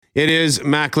It is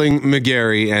Mackling,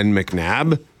 McGarry, and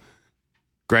McNabb.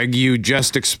 Greg, you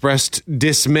just expressed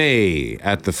dismay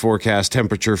at the forecast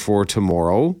temperature for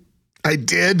tomorrow. I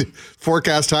did.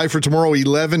 Forecast high for tomorrow,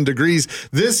 11 degrees.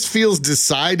 This feels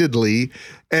decidedly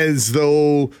as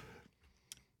though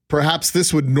perhaps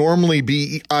this would normally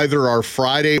be either our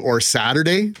Friday or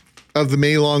Saturday of the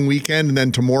May long weekend, and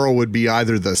then tomorrow would be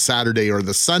either the Saturday or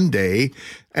the Sunday.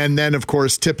 And then, of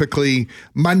course, typically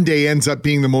Monday ends up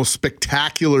being the most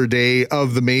spectacular day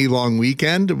of the May long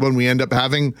weekend when we end up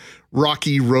having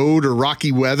rocky road or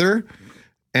rocky weather.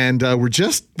 And we're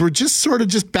just sort of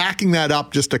just backing that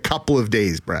up just a couple of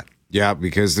days, Brett. Yeah,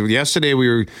 because yesterday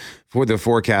for the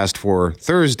forecast for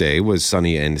Thursday was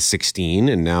sunny and 16,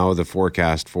 and now the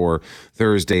forecast for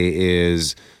Thursday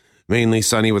is mainly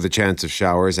sunny with a chance of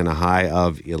showers and a high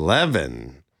of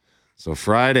 11. So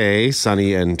Friday,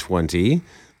 sunny and 20.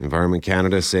 Environment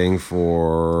Canada saying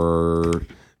for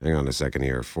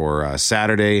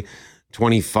Saturday,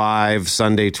 25,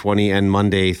 Sunday, 20, and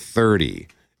Monday, 30.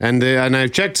 And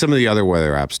I've checked some of the other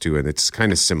weather apps too, and it's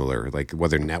kind of similar. Like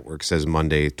Weather Network says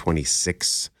Monday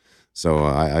 26. So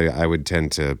I would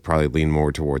tend to probably lean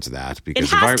more towards that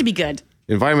because it has to be good.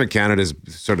 Environment Canada's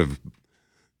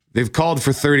they've called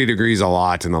for 30 degrees a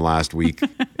lot in the last week,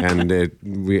 and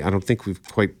I don't think we've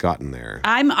quite gotten there.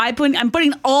 I'm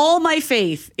putting all my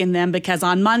faith in them because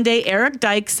on Monday, Eric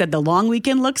Dykes said the long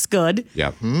weekend looks good.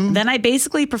 Yeah. Then I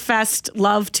basically professed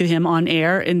love to him on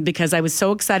air, and because I was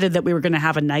so excited that we were going to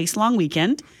have a nice long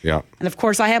weekend. Yeah. And of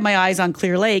course, I have my eyes on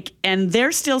Clear Lake, and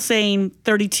they're still saying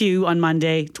 32 on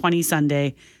Monday, 20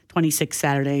 Sunday, 26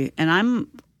 Saturday, and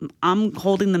I'm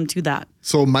holding them to that.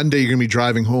 So Monday you're going to be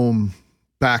driving home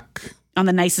back on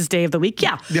the nicest day of the week.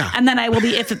 Yeah. Yeah. And then I will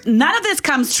be, if none of this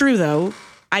comes true though,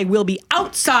 I will be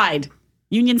outside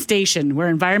Union Station where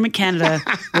Environment Canada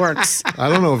works. I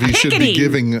don't know if you should be Picketing.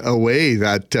 giving away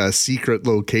that secret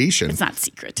location. It's not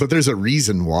secret. But there's a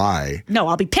reason why. No,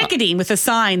 I'll be picketing with a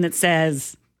sign that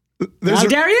says, There's how a-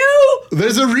 dare you?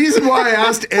 There's a reason why I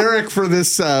asked Eric for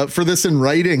this in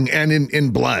writing and in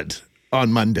blood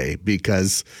on Monday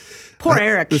because Poor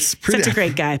Eric. it's Such a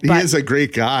great guy. He But is a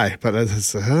great guy, but I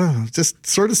was just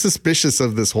sort of suspicious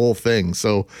of this whole thing.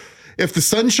 So if the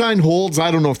sunshine holds,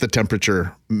 I don't know if the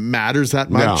temperature matters that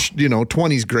much. No. You know,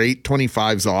 20's great,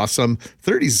 25's awesome,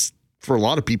 30's for a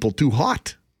lot of people too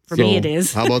hot. for me it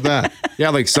is. How about that? Yeah,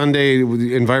 like Sunday,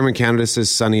 Environment Canada says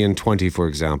sunny and 20, for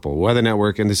example. Weather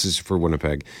Network, and this is for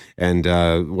Winnipeg, and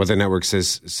Weather Network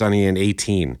says sunny and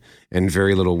 18 and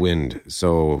very little wind.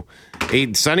 So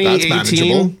sunny, That's 18,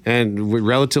 manageable. and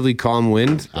relatively calm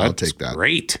wind. I'll That's take that.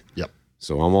 Great. Yep.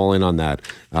 So I'm all in on that.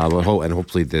 And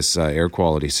hopefully this air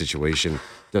quality situation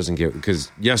doesn't get,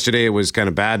 because yesterday it was kind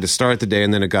of bad to start the day,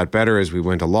 and then it got better as we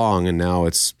went along, and now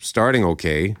it's starting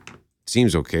okay.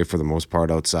 Seems okay for the most part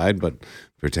outside, but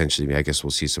potentially, I guess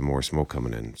we'll see some more smoke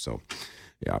coming in. So,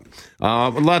 yeah.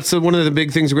 One of the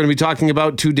big things we're going to be talking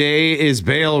about today is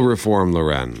bail reform,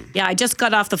 Loren. Yeah, I just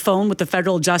got off the phone with the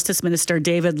federal justice minister,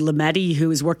 David Lametti, who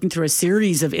is working through a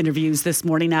series of interviews this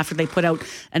morning after they put out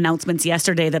announcements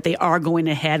yesterday that they are going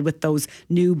ahead with those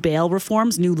new bail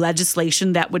reforms, new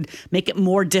legislation that would make it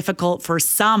more difficult for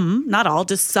some, not all,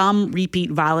 just some repeat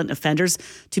violent offenders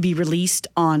to be released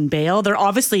on bail. They're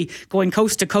obviously going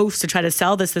coast to coast to try to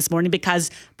sell this morning because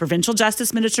provincial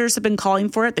justice ministers have been calling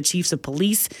for it. The chiefs of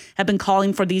police have been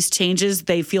calling for these changes.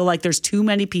 They feel like there's too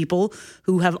many people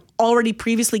who have already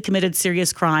previously committed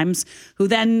serious crimes who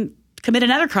then commit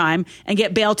another crime and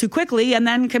get bailed too quickly and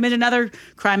then commit another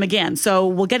crime again. So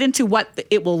we'll get into what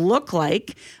it will look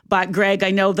like. But Greg,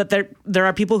 I know that there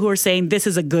are people who are saying this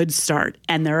is a good start.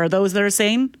 And there are those that are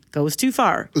saying goes too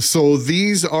far. So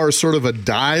these are sort of a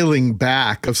dialing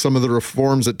back of some of the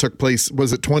reforms that took place.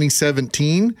 Was it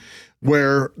 2017?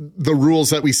 Where the rules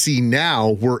that we see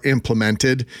now were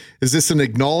implemented. Is this an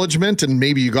acknowledgement? And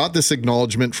maybe you got this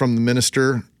acknowledgement from the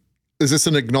minister. Is this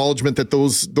an acknowledgement that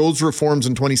those reforms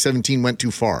in 2017 went too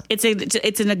far? It's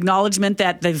an acknowledgement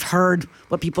that they've heard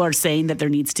what people are saying, that there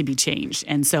needs to be change.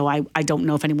 And so I don't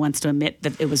know if anyone wants to admit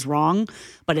that it was wrong,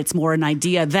 but it's more an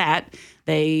idea that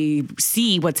they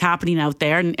see what's happening out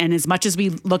there. And as much as we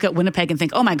look at Winnipeg and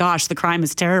think, oh my gosh, the crime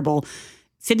is terrible,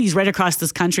 cities right across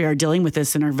this country are dealing with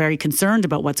this and are very concerned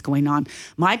about what's going on.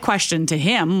 My question to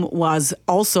him was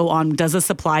also on, does this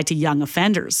apply to young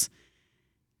offenders?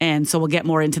 And so we'll get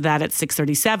more into that at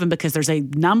 6:37 because there's a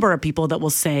number of people that will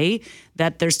say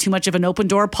that there's too much of an open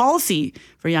door policy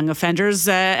for young offenders.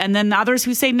 And then others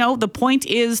who say, no, the point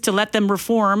is to let them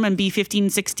reform and be 15,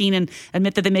 16 and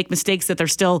admit that they make mistakes, that they're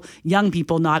still young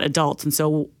people, not adults. And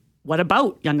so what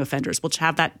about young offenders? We'll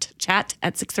have that chat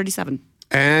at 6:37.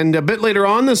 And a bit later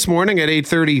on this morning at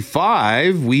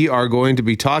 8:35, we are going to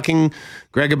be talking,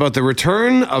 Greg, about the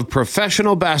return of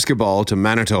professional basketball to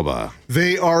Manitoba.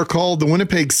 They are called the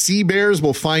Winnipeg Sea Bears.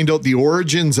 We'll find out the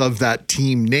origins of that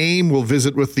team name. We'll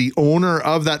visit with the owner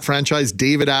of that franchise,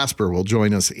 David Asper, will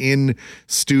join us in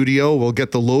studio. We'll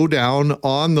get the lowdown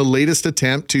on the latest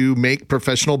attempt to make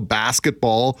professional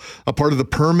basketball a part of the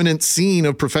permanent scene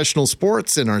of professional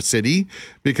sports in our city,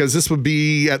 because this would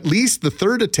be at least the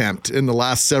third attempt in the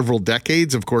last several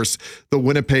decades. Of course, the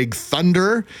Winnipeg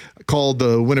Thunder called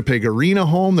the Winnipeg Arena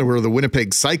home. There were the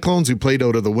Winnipeg Cyclones, who played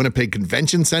out of the Winnipeg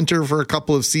Convention Center for a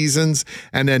couple of seasons.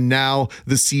 And then now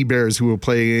the Sea Bears, who will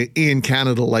play in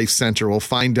Canada Life Center. We'll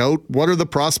find out what are the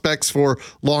prospects for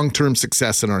long-term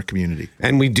success in our community.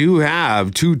 And we do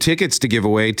have 2 tickets to give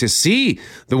away to see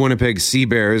the Winnipeg Sea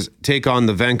Bears take on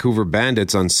the Vancouver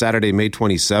Bandits on Saturday, May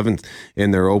 27th in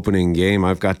their opening game.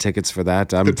 I've got tickets for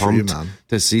that. I'm pumped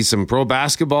to see some pro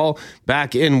basketball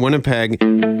back in Winnipeg.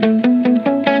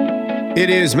 It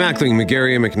is Mackling,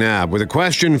 McGarry, and McNabb with a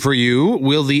question for you.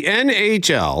 Will the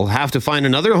NHL have to find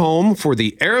another home for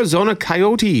the Arizona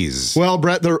Coyotes? Well,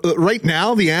 Brett, right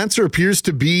now the answer appears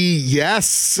to be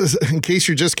yes. In case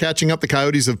you're just catching up, the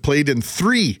Coyotes have played in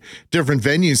 3 different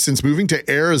venues since moving to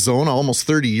Arizona almost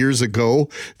 30 years ago.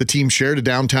 The team shared a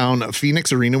downtown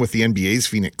Phoenix arena with the NBA's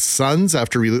Phoenix Suns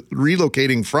after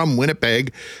relocating from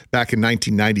Winnipeg back in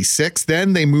 1996.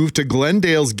 Then they moved to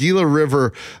Glendale's Gila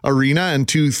River Arena in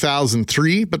 2003,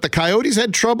 but the Coyotes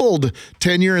had troubled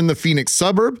tenure in the Phoenix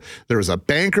suburb. There was a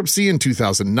bankruptcy in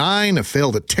 2009, a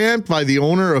failed attempt by the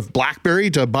owner of Blackberry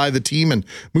to buy the team and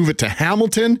move it to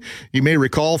Hamilton. You may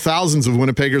recall thousands of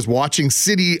Winnipeggers watching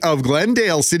City of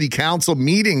Glendale City Council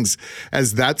meetings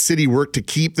as that city worked to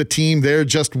keep the team there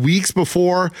just weeks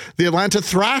before the Atlanta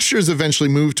Thrashers eventually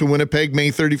moved to Winnipeg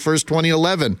May 31st,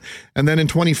 2011. And then in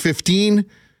 2015,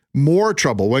 more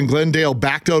trouble when Glendale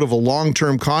backed out of a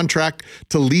long-term contract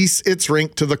to lease its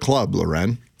rink to the club,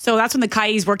 Loren. So that's when the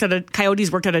Coyotes worked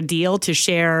out a deal to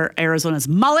share Arizona's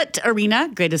Mullet Arena,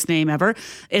 greatest name ever.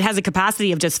 It has a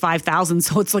capacity of just 5,000,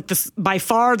 so it's like by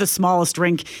far the smallest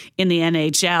rink in the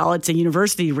NHL. It's a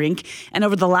university rink. And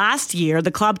over the last year, the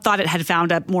club thought it had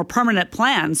found a more permanent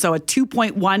plan. So a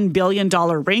 $2.1 billion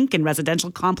rink and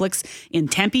residential complex in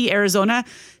Tempe, Arizona.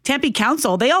 Tempe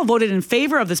Council, they all voted in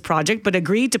favor of this project, but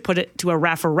agreed to put it to a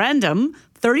referendum.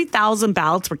 30,000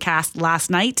 ballots were cast last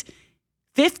night.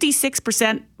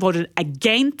 56% voted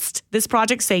against this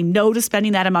project, saying no to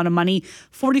spending that amount of money.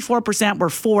 44% were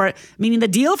for it, meaning the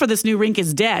deal for this new rink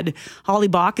is dead. Holly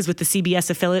Bach is with the CBS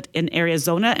affiliate in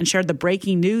Arizona and shared the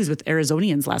breaking news with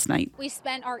Arizonians last night. We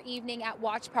spent our evening at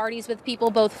watch parties with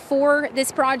people both for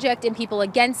this project and people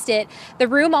against it. The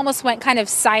room almost went kind of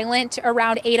silent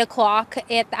around 8 o'clock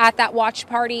at that watch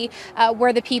party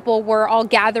where the people were all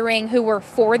gathering who were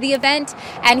for the event.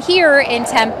 And here in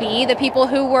Tempe, the people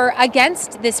who were against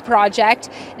this project,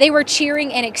 they were cheering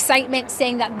in excitement,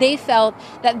 saying that they felt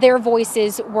that their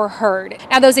voices were heard.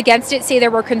 Now, those against it say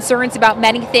there were concerns about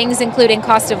many things, including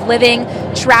cost of living,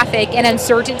 traffic, and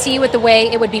uncertainty with the way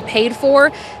it would be paid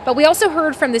for. But we also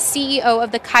heard from the CEO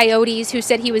of the Coyotes, who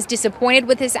said he was disappointed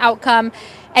with this outcome.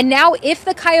 And now, if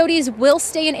the Coyotes will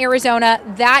stay in Arizona,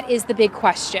 that is the big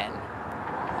question.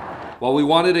 While we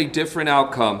wanted a different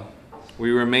outcome, we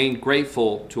remain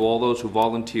grateful to all those who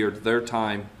volunteered their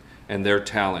time and their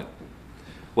talent.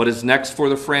 What is next for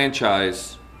the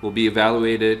franchise will be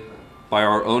evaluated by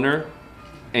our owner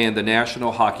and the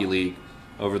National Hockey League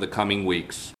over the coming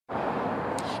weeks.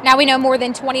 Now we know more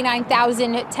than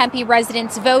 29,000 Tempe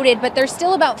residents voted, but there's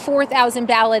still about 4,000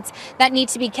 ballots that need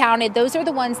to be counted. Those are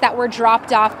the ones that were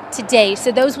dropped off today.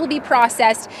 So those will be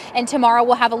processed, and tomorrow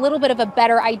we'll have a little bit of a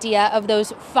better idea of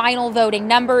those final voting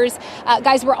numbers.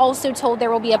 Guys, we're also told there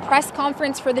will be a press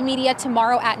conference for the media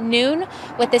tomorrow at noon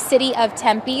with the city of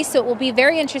Tempe. So it will be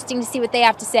very interesting to see what they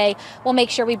have to say. We'll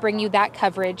make sure we bring you that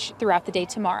coverage throughout the day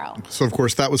tomorrow. So, of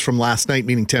course, that was from last night,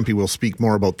 meaning Tempe will speak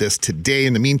more about this today.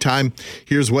 In the meantime,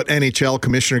 here's what NHL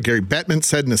Commissioner Gary Bettman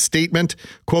said in a statement,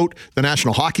 quote, "The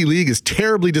National Hockey League is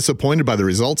terribly disappointed by the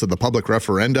results of the public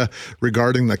referenda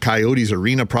regarding the Coyotes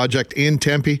Arena project in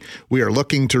Tempe. We are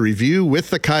looking to review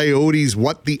with the Coyotes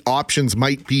what the options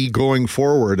might be going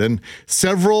forward." And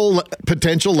several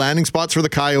potential landing spots for the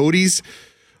Coyotes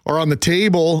are on the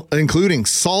table, including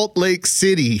Salt Lake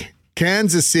City,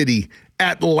 Kansas City,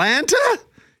 Atlanta,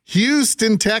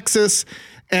 Houston, Texas.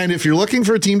 And if you're looking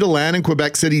for a team to land in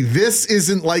Quebec City, this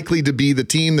isn't likely to be the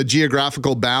team. The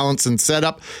geographical balance and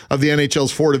setup of the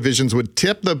NHL's 4 divisions would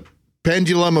tip the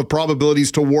pendulum of probabilities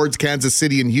towards Kansas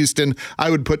City and Houston.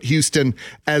 I would put Houston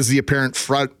as the apparent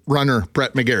front runner.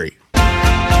 Brett McGarry.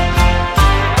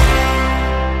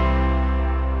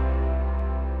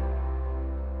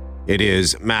 It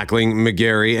is Mackling,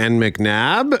 McGarry, and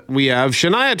McNabb. We have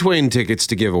Shania Twain tickets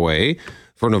to give away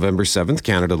for November 7th,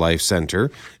 Canada Life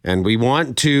Centre. And we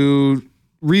want to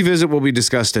revisit what we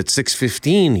discussed at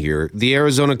 6:15 here, the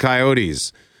Arizona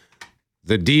Coyotes.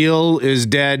 The deal is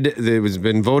dead. It has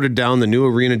been voted down. The new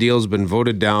arena deal has been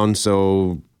voted down,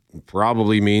 so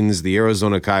probably means the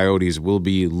Arizona Coyotes will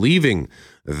be leaving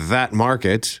that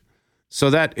market.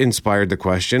 So that inspired the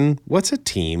question, what's a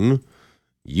team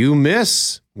you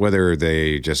miss? Whether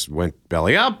they just went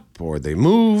belly up or they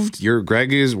moved.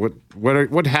 Greg is what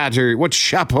hat what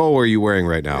chapeau are you wearing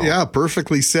right now? Yeah,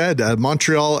 perfectly said.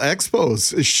 Montreal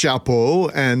Expos chapeau,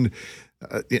 and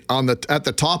at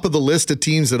the top of the list of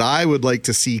teams that I would like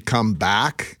to see come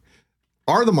back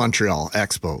are the Montreal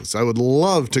Expos. I would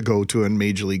love to go to a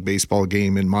Major League Baseball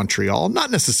game in Montreal,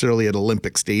 not necessarily at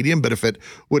Olympic Stadium, but if it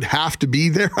would have to be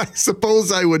there, I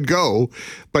suppose I would go.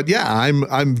 But yeah,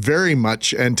 I'm very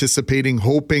much anticipating,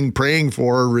 hoping, praying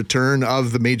for a return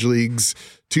of the Major Leagues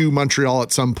to Montreal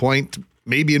at some point,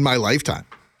 maybe in my lifetime.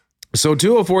 So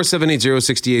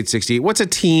 204-780-6868, what's a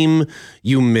team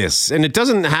you miss? And it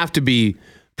doesn't have to be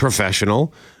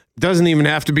professional. Doesn't even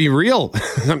have to be real.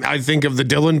 I think of the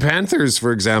Dillon Panthers,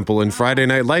 for example, in Friday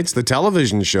Night Lights, the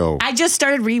television show. I just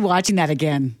started rewatching that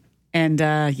again. And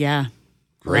yeah.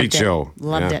 Great show.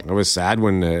 Loved it. I was sad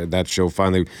when that show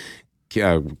finally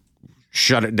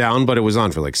shut it down, but it was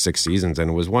on for like 6 seasons and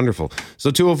it was wonderful.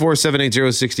 So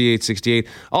 204-780-6868.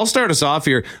 I'll start us off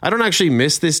here. I don't actually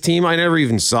miss this team. I never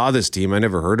even saw this team. I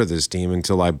never heard of this team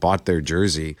until I bought their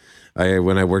jersey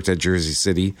when I worked at Jersey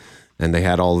City. And they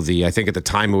had all of the, I think at the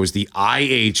time it was the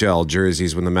IHL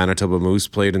jerseys when the Manitoba Moose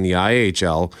played in the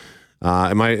IHL.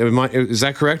 Is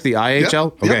that correct? The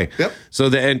IHL? Yep, okay. Yep. So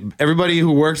everybody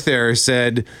who worked there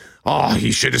said, oh,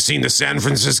 you should have seen the San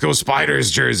Francisco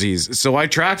Spiders jerseys. So I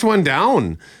tracked one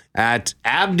down at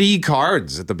Abdi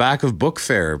Cards at the back of Book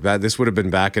Fair. This would have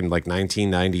been back in like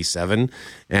 1997.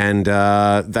 And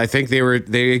I think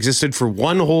they existed for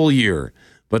one whole year.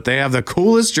 But they have the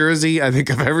coolest jersey I think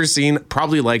I've ever seen.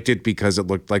 Probably liked it because it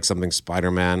looked like something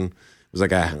Spider-Man. It was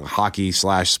like a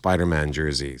hockey/Spider-Man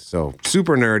jersey. So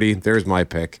super nerdy. There's my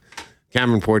pick.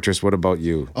 Cameron Portress, what about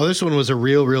you? Oh, this one was a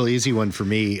real easy one for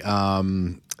me.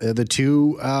 The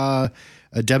two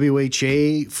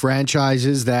WHA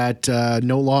franchises that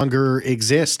no longer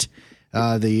exist.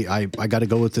 I got to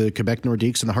go with the Quebec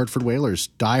Nordiques and the Hartford Whalers.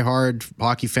 Die-hard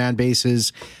hockey fan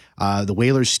bases. The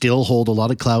Whalers still hold a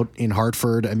lot of clout in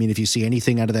Hartford. I mean, if you see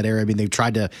anything out of that area, I mean, they've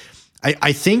tried to.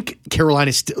 I think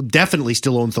Carolina definitely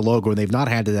still owns the logo, and they've not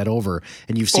handed that over.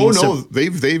 And you've seen,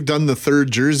 they've done the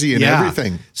third jersey and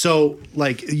everything. So,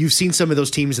 like, you've seen some of those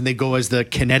teams, and they go as the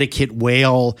Connecticut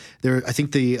Whale. There, I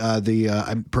think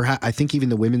I think even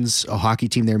the women's hockey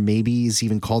team there maybe is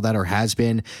even called that or has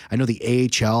been. I know the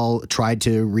AHL tried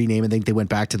to rename. I think they went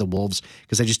back to the Wolves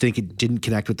because I just think it didn't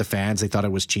connect with the fans. They thought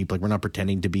it was cheap. Like, we're not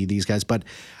pretending to be these guys, but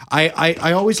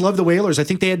I always loved the Whalers. I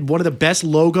think they had one of the best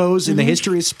logos in the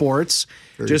history of sports.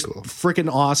 Very just cool. Freaking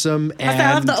awesome. And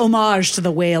I love the homage to the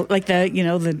whale, like the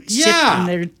ship and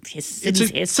their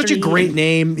history. It's such a great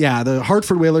name. Yeah, the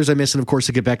Hartford Whalers I miss, and of course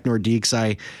the Quebec Nordiques.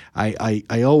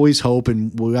 I always hope,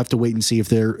 and we'll have to wait and see if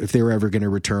they're ever going to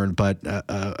return. But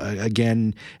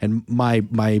again, and my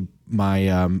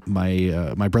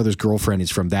brother's girlfriend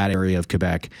is from that area of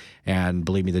Quebec, and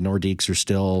believe me, the Nordiques are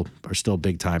still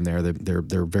big time there.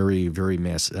 They're very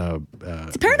missed.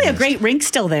 It's apparently a great rink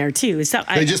still there too. So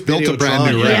they just built a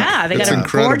brand new rink. Yeah, they got a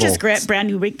gorgeous brand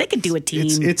new rink. They could do a team.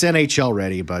 It's NHL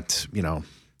ready, but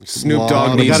Snoop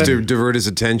Dogg needs to divert his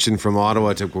attention from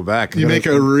Ottawa to Quebec. You make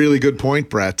a really good point,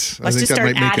 Brett. Let's I think just that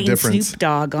might start make a adding difference. Snoop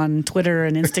Dogg on Twitter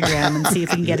and Instagram and see if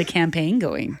we can get a campaign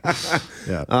going.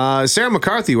 Sarah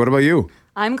McCarthy, what about you?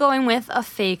 I'm going with a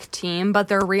fake team, but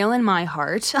they're real in my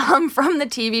heart. From the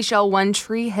TV show One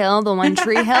Tree Hill, the One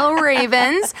Tree Hill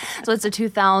Ravens. So it's a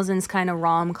 2000s kind of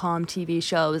rom-com TV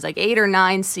show. It was like 8 or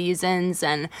 9 seasons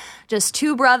and just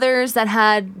two brothers that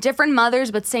had different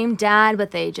mothers but same dad,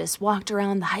 but they just walked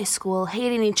around the high school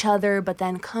hating each other but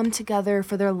then come together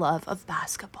for their love of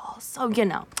basketball. So,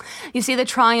 you see the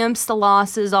triumphs, the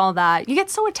losses, all that. You get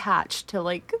so attached to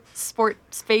like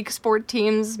fake sport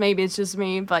teams. Maybe it's just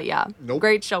me, but yeah. Nope.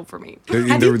 Great show for me.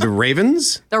 The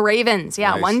Ravens? The Ravens,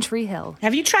 yeah, Nice. One Tree Hill.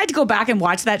 Have you tried to go back and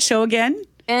watch that show again?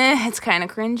 It's kind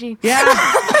of cringy. Yeah.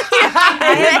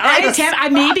 I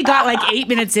maybe got like 8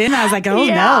 minutes in. I was like,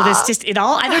 no, this just it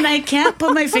all. I can't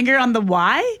put my finger on the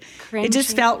why. Cringy. It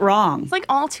just felt wrong. It's like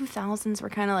all 2000s were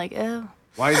kind of like, ew.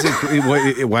 Why is it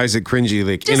cringy?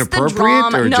 Like Just inappropriate the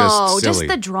drama. or No, just silly? just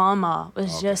the drama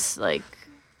was just like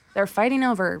they're fighting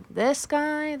over this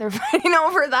guy. They're fighting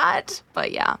over that.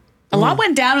 But yeah. A lot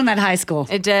went down in that high school.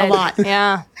 It did. A lot.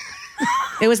 Yeah.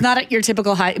 It was not at your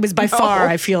typical high. It was by far,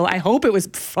 I hope it was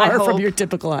far from hope. your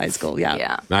typical high school. Yeah.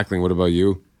 Yeah. Mackling, what about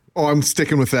you? Oh, I'm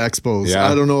sticking with the Expos.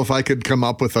 Yeah. I don't know if I could come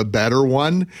up with a better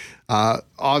one.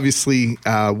 Obviously,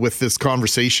 with this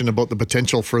conversation about the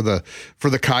potential for the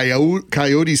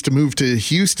Coyotes to move to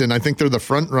Houston, I think they're the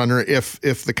front runner if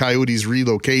the Coyotes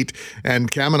relocate. And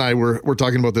Cam and I were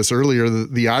talking about this earlier.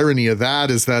 The irony of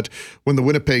that is that when the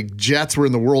Winnipeg Jets were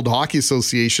in the World Hockey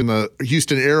Association, the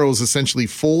Houston Aeros essentially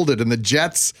folded, and the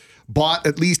Jets bought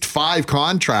at least 5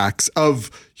 contracts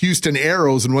of Houston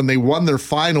Aeros, and when they won their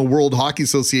final World Hockey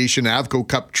Association Avco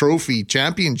Cup Trophy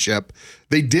championship,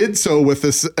 they did so with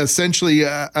essentially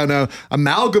an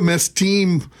amalgamous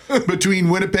team between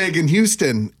Winnipeg and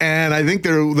Houston. And I think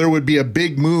there would be a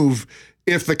big move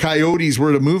if the Coyotes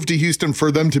were to move to Houston for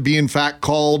them to be in fact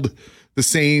called the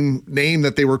same name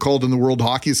that they were called in the World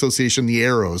Hockey Association, the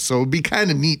Arrows. So it'd be kind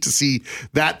of neat to see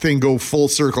that thing go full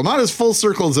circle. Not as full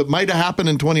circle as it might have happened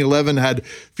in 2011 had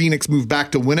Phoenix moved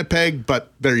back to Winnipeg,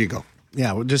 but there you go.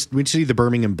 Yeah, we'd just see the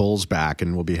Birmingham Bulls back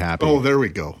and we'll be happy. Oh, there we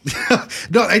go.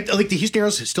 No, like the Houston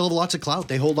Aeros still have lots of clout.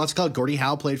 They hold lots of clout. Gordie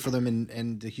Howe played for them,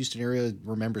 and the Houston area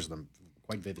remembers them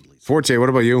quite vividly. Forte, what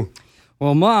about you?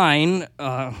 Well, mine,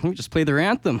 let me just play their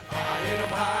anthem.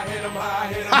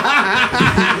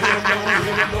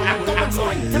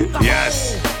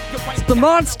 Yes. It's the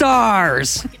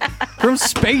Monstars from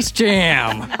Space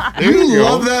Jam. You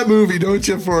love that movie, don't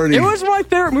you, Forty? It was my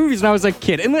favorite movies when I was a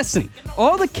kid. And listen,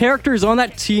 all the characters on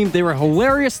that team, they were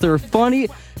hilarious, they were funny.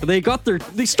 They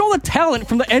stole the talent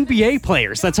from the NBA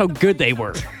players. That's how good they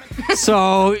were.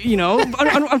 So,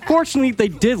 unfortunately, they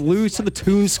did lose to the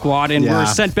Toon Squad and were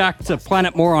sent back to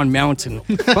Planet Moron Mountain.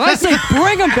 But I say,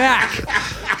 bring them back.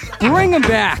 Bring them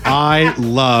back. I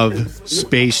love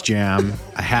Space Jam.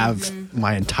 I have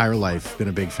my entire life been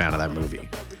a big fan of that movie.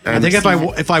 I think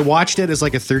if I watched it as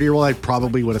like a 30-year-old, I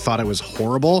probably would have thought it was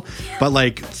horrible. But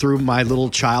like through my little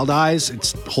child eyes,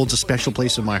 it holds a special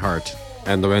place in my heart.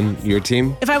 And Loren, your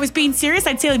team? If I was being serious,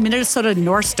 I'd say Minnesota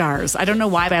North Stars. I don't know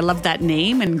why, but I love that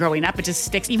name, and growing up, it just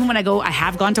sticks. Even when I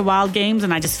have gone to Wild games,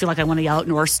 and I just feel like I want to yell out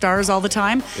North Stars all the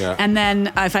time. Yeah. And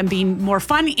then if I'm being more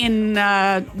fun, in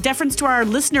deference to our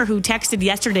listener who texted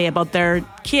yesterday about their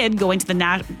kid going to the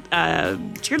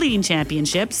cheerleading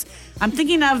championships, I'm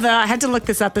thinking of I had to look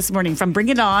this up this morning, from Bring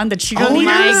It On, the cheerleaders. Oh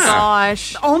my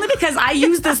gosh. Only because I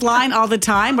use this line all the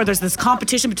time where there's this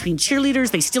competition between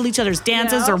cheerleaders. They steal each other's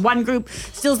dances, or one group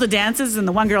steals the dances, and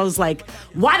the one girl is like,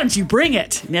 why don't you bring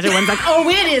it? And the other one's like, oh,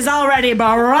 it is already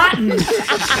rotten.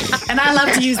 And I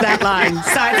love to use that line.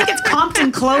 So I think it's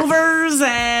Compton Clovers,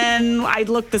 and I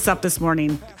looked this up this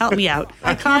morning. Help me out.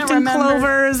 Compton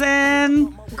Clovers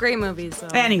and... Great movies, though.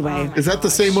 Anyway. Is that the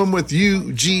same one with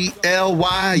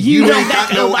UGLY? You ain't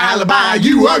got no alibi.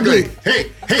 You ugly.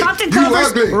 Hey, Compton you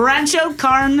Clovers, ugly. Rancho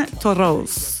Carn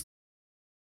Toros.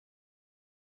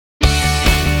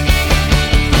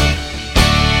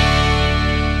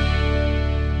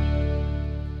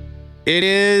 It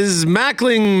is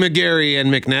Mackling, McGarry,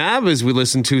 and McNabb as we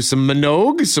listen to some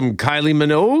Minogue, some Kylie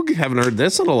Minogue. Haven't heard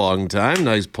this in a long time.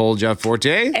 Nice poll, Jeff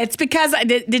Forte. It's because,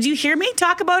 did you hear me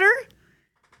talk about her?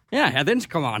 Yeah, Heathens,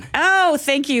 come on. Oh,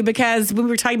 thank you. Because when we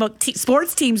were talking about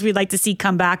sports teams we'd like to see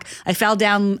come back, I fell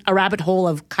down a rabbit hole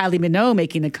of Kylie Minogue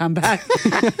making a comeback.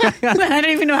 I don't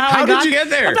even know how did you get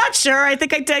there? I'm not sure. I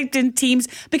think I typed in teams.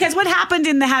 Because what happened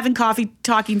in the Having Coffee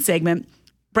talking segment,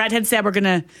 Brett had said we're going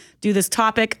to do this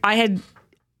topic. I had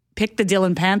picked the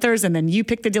Dillon Panthers, and then you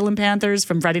picked the Dillon Panthers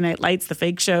from Friday Night Lights, the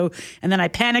fake show. And then I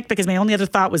panicked because my only other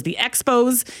thought was the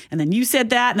Expos. And then you said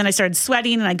that. And then I started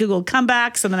sweating, and I Googled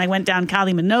comebacks. And then I went down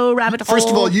Kylie Minogue rabbit hole. First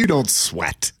of all, you don't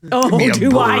sweat. Oh, Give me a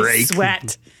do I break.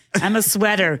 sweat? I'm a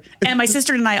sweater. And my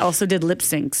sister and I also did lip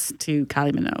syncs to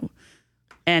Kylie Minogue.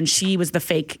 And she was the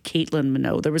fake Caitlin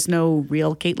Minogue. There was no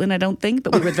real Caitlin, I don't think,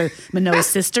 but we were the Minogue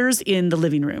sisters in the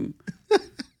living room.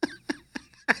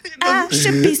 I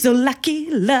should be so lucky.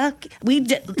 We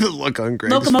did The look on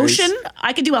Greg's locomotion. face.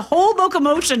 I could do a whole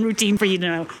locomotion routine for you to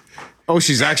know. Oh,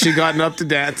 she's actually gotten up to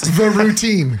dance. The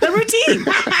routine. The routine.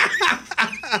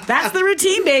 That's the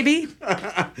routine, baby.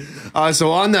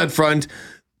 So on that front,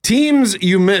 teams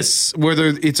you miss, whether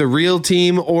it's a real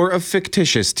team or a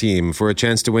fictitious team, for a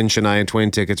chance to win Shania Twain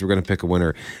tickets. We're going to pick a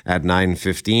winner at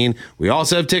 9:15. We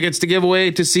also have tickets to give away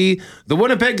to see the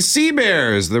Winnipeg Sea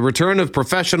Bears, the return of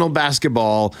professional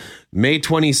basketball, May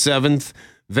 27th.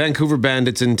 Vancouver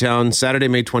Bandits in town Saturday,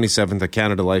 May 27th at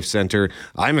Canada Life Centre.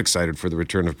 I'm excited for the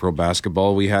return of pro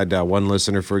basketball. We had one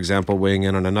listener, for example, weighing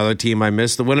in on another team I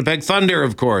missed, the Winnipeg Thunder,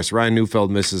 of course. Ryan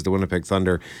Neufeld misses the Winnipeg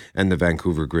Thunder and the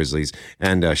Vancouver Grizzlies.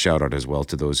 And shout out as well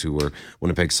to those who were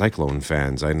Winnipeg Cyclone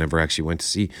fans. I never actually went to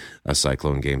see a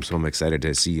Cyclone game, so I'm excited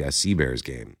to see a Sea Bears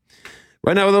game.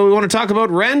 Right now, though, we want to talk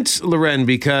about rent, Loren,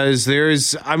 because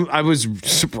I was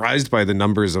surprised by the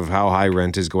numbers of how high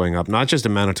rent is going up, not just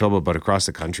in Manitoba, but across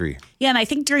the country. Yeah, and I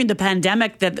think during the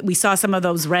pandemic that we saw some of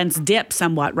those rents dip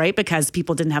somewhat, right? Because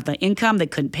people didn't have the income, they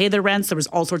couldn't pay their rents. There was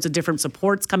all sorts of different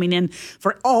supports coming in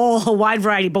for a wide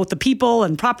variety, both the people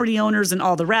and property owners and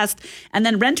all the rest. And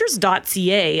then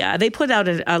Renters.ca, they put out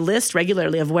a list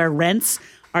regularly of where rents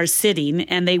are sitting,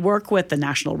 and they work with the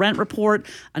National Rent Report,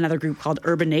 another group called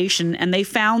Urbanation, and they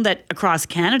found that across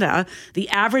Canada, the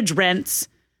average rents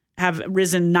have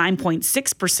risen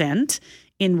 9.6%.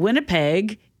 In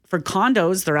Winnipeg, for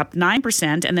condos, they're up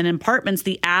 9%, and then in apartments,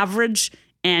 the average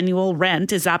annual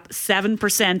rent is up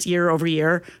 7% year over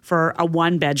year for a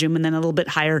one bedroom, and then a little bit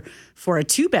higher for a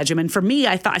two bedroom. And for me,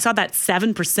 I saw that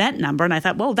 7% number, and I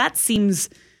thought, whoa, that seems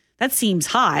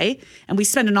high. And we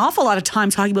spend an awful lot of time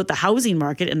talking about the housing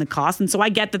market and the cost. And so I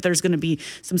get that there's going to be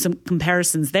some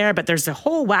comparisons there, but there's a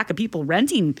whole whack of people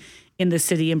renting in the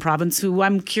city and province who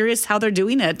I'm curious how they're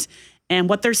doing it and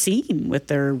what they're seeing with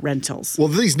their rentals. Well,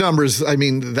 these numbers, I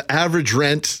mean, the average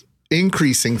rent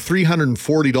increasing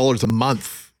 $340 a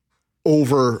month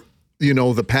over,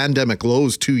 the pandemic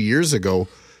lows 2 years ago.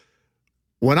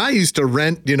 When I used to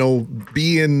rent,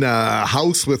 be in a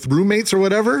house with roommates or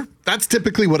whatever, that's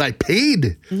typically what I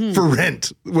paid for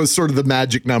rent, was sort of the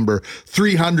magic number.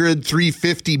 $300,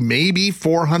 $350, maybe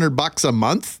 $400 a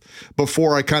month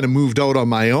before I kind of moved out on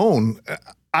my own.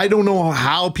 I don't know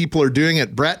how people are doing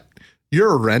it. Brett,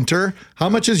 you're a renter. How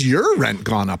much has your rent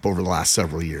gone up over the last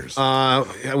several years?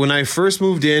 When I first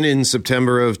moved in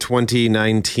September of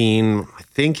 2019, I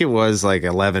think it was like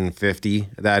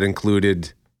 $1,150. That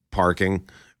included parking.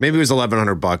 Maybe it was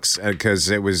 $1,100 because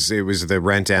it was the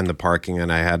rent and the parking, and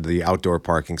I had the outdoor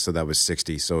parking, so that was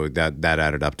 $60. So that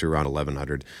added up to around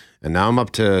 $1,100, and now I'm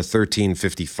up to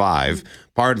 $1,355.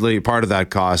 Part of that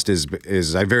cost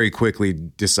is I very quickly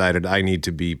decided I need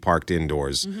to be parked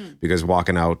indoors because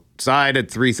walking outside at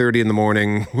 3:30 in the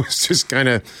morning was just kind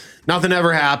of nothing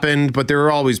ever happened, but there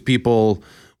are always people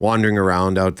wandering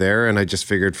around out there, and I just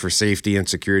figured for safety and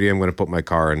security, I'm going to put my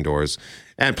car indoors.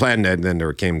 And planned it, and then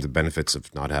there came the benefits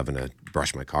of not having to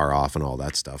brush my car off and all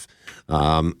that stuff.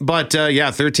 But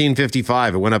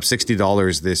 $1,355. It went up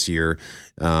 $60 this year,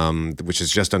 which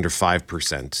is just under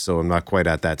 5%. So I'm not quite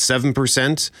at that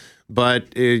 7%.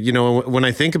 But, when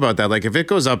I think about that, like if it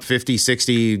goes up $50,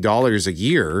 $60 a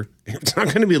year, it's not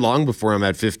going to be long before I'm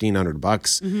at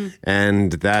 $1,500.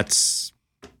 And it's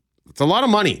a lot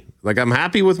of money. Like I'm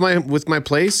happy with my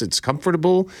place. It's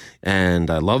comfortable,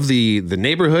 and I love the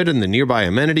neighborhood and the nearby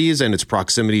amenities and its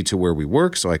proximity to where we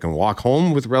work, so I can walk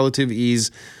home with relative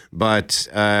ease. But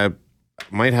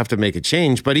might have to make a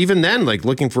change. But even then, like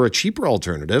looking for a cheaper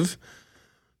alternative,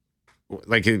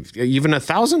 like even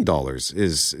 $1,000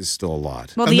 is still a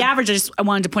lot. Well, the average, I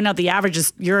wanted to point out the average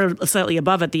is, you're slightly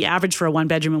above it. The average for a one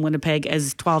bedroom in Winnipeg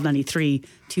is $1,293.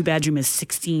 Two bedroom is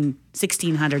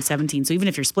 $1,617. So even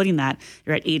if you're splitting that,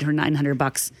 you're at $800 or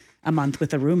 $900 a month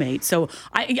with a roommate. So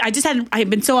I had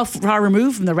been so far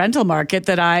removed from the rental market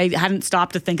that I hadn't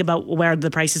stopped to think about where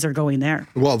the prices are going there.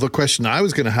 Well, the question I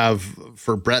was going to have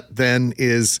for Brett then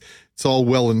is, it's all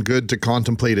well and good to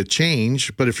contemplate a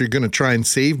change, but if you're going to try and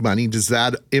save money, does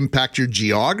that impact your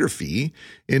geography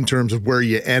in terms of where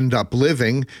you end up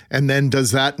living? And then does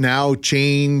that now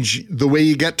change the way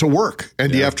you get to work?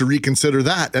 And do you have to reconsider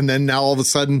that? And then now all of a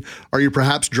sudden, are you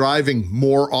perhaps driving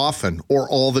more often or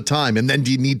all the time? And then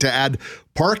do you need to add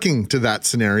parking to that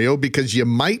scenario, because you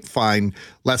might find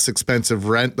less expensive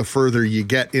rent the further you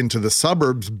get into the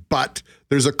suburbs, but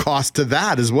there's a cost to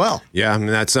that as well. Yeah, I mean,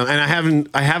 that's and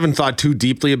I haven't thought too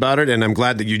deeply about it, and I'm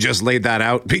glad that you just laid that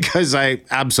out, because I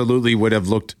absolutely would have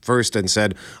looked first and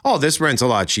said, "Oh, this rent's a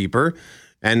lot cheaper,"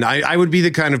 and I would be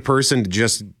the kind of person to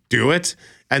just do it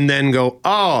and then go,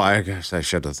 "Oh, I guess I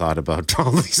should have thought about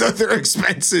all these other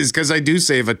expenses," because I do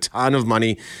save a ton of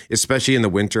money, especially in the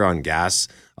winter on gas.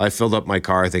 I filled up my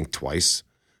car, I think, twice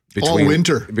all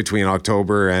winter between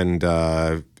October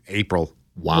and April.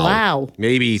 Wow.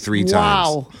 Maybe 3 times.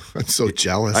 Wow. I'm so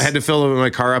jealous. I had to fill my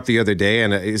car up the other day,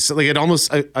 and it's like it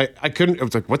almost, I couldn't, I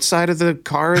was like, what side of the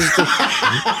car is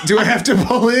do I have to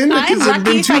pull in? I'm Because it's lucky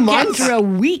been if 2 I months. get through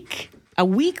a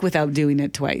week without doing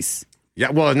it twice. Yeah,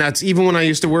 well, and that's even when I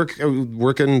used to work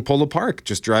in Polo Park,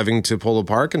 just driving to Polo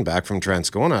Park and back from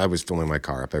Transcona, I was filling my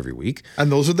car up every week.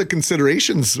 And those are the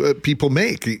considerations people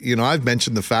make. You know, I've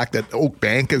mentioned the fact that Oak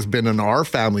Bank has been on our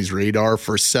family's radar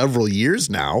for several years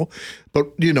now. But,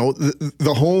 you know,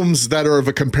 the homes that are of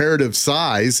a comparative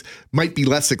size might be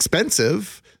less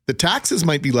expensive. The taxes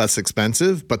might be less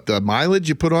expensive, but the mileage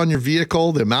you put on your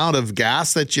vehicle, the amount of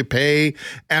gas that you pay,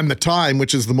 and the time,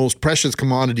 which is the most precious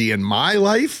commodity in my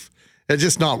life, it's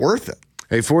just not worth it.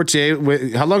 Hey, Fortier,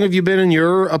 how long have you been in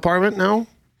your apartment now?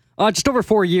 Just over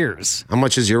 4 years. How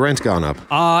much has your rent gone up?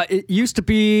 It used to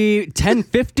be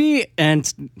 $1,050,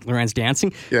 and Loren's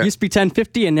dancing. Yeah. It used to be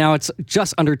 $1,050, and now it's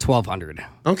just under $1,200.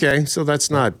 Okay, so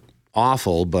that's not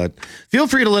awful, but feel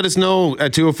free to let us know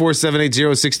at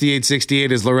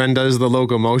 204-780-6868 as Loren does the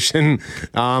locomotion.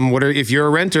 If you're a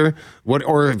renter,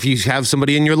 or if you have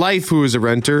somebody in your life who is a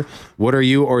renter, what are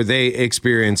you or they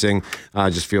experiencing?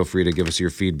 Just feel free to give us your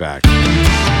feedback.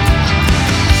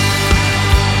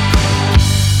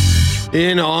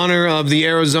 In honor of the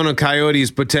Arizona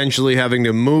Coyotes potentially having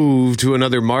to move to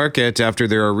another market after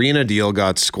their arena deal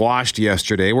got squashed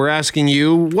yesterday, we're asking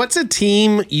you, what's a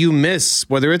team you miss,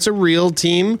 whether it's a real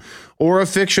team or a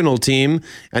fictional team?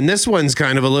 And this one's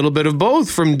kind of a little bit of both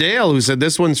from Dale, who said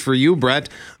this one's for you, Brett.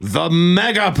 The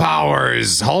Mega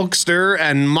Powers, Hulkster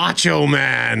and Macho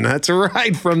Man. That's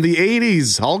right, from the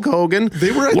 80s. Hulk Hogan.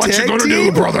 They were a what tag you gonna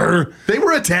team? do, brother? They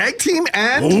were a tag team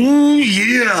and... Oh,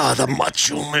 yeah, the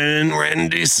Macho Man,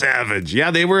 Randy Savage. Yeah,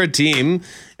 they were a team,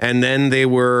 and then they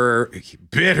were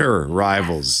bitter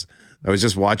rivals. I was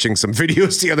just watching some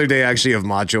videos the other day, actually, of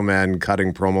Macho Man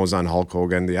cutting promos on Hulk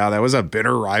Hogan. Yeah, that was a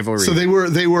bitter rivalry. So they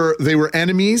were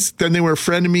enemies, then they were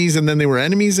frenemies, and then they were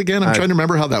enemies again. I'm trying to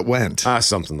remember how that went.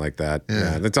 Something like that.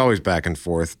 Yeah, that's always back and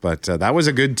forth, but that was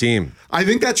a good team. I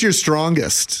think that's your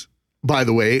strongest, by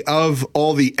the way, of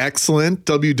all the excellent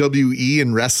WWE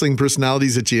and wrestling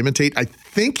personalities that you imitate. I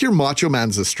think your Macho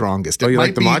Man's the strongest. Oh, you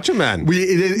like the Macho Man?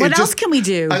 What else can we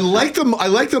do? I like them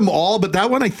all, but that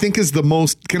one I think is the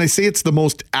most, can I say it's the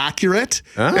most accurate?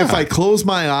 If I close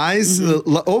my eyes,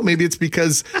 maybe it's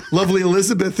because lovely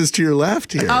Elizabeth is to your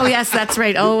left here. Oh, yes, that's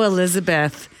right. Oh,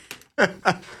 Elizabeth.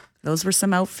 Those were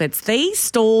some outfits. They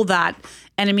stole that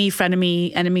enemy,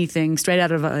 frenemy, enemy thing straight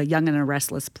out of a Young and a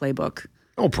Restless playbook.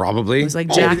 Oh, probably. It was like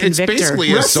Jack and Victor. It's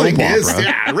basically a soap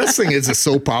opera. Wrestling is a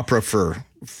soap opera for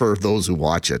those who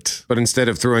watch it. But instead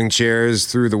of throwing chairs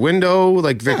through the window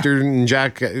like Victor and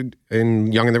Jack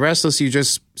in Young and the Restless, you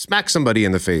just smack somebody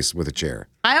in the face with a chair.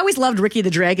 I always loved Ricky the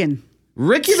Dragon.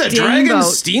 Ricky the Dragon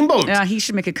Steamboat. Yeah, he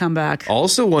should make a comeback.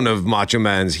 Also one of Macho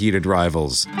Man's heated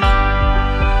rivals.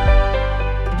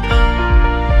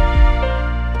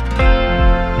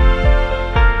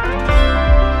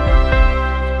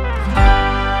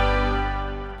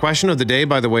 Question of the day,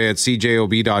 by the way, at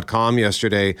cjob.com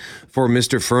yesterday for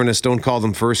Mr. Furnace. Don't call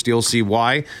them first. You'll see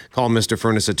why. Call Mr.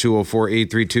 Furnace at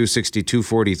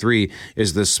 204-832-6243.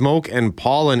 Is the smoke and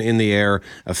pollen in the air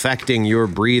affecting your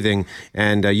breathing?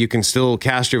 And you can still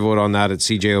cast your vote on that at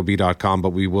cjob.com,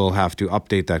 but we will have to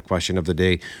update that question of the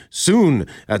day soon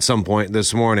at some point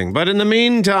this morning. But in the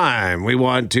meantime, we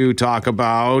want to talk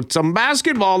about some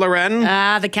basketball, Loren.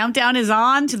 The countdown is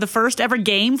on to the first ever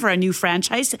game for a new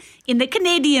franchise in the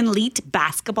Canadian Elite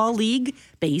Basketball League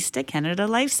based at Canada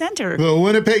Life Centre. The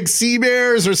Winnipeg Sea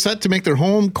Bears are set to make their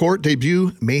home court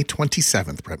debut May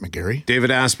 27th, Brett McGarry.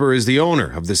 David Asper is the owner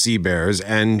of the Sea Bears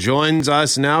and joins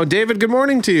us now. David, good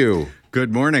morning to you.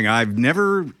 Good morning. I've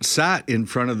never sat in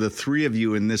front of the three of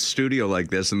you in this studio like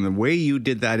this, and the way you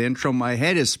did that intro, my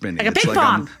head is spinning. Like a ping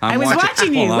pong. I was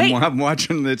watching you. Wait. I'm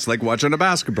watching. It's like watching a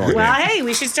basketball game. Well, hey,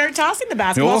 we should start tossing the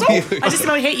basketballs. Oh, I just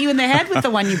about hit you in the head with the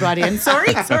one you brought in.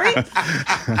 Sorry.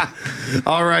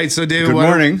 All right, so David, Good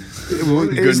morning.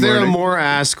 Is there a more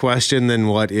asked question than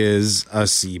what is a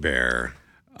sea bear?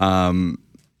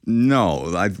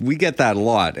 No, we get that a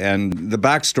lot. And the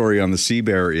backstory on the Sea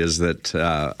Bear is that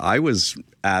I was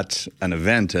at an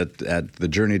event at the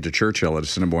Journey to Churchill at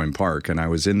Assiniboine Park, and I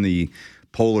was in the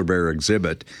polar bear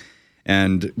exhibit.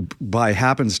 And by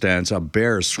happenstance, a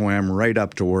bear swam right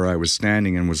up to where I was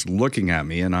standing and was looking at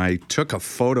me, and I took a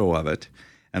photo of it.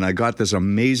 And I got this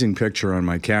amazing picture on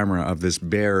my camera of this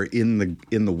bear in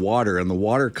the water, and the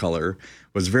watercolor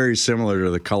was very similar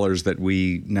to the colors that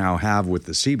we now have with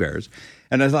the sea bears.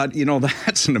 And I thought,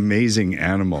 that's an amazing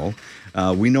animal.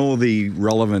 We know the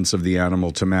relevance of the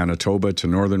animal to Manitoba, to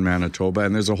northern Manitoba,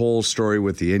 and there's a whole story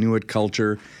with the Inuit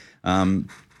culture. And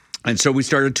so we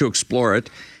started to explore it.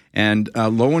 And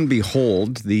lo and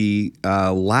behold, the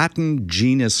Latin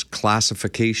genus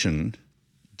classification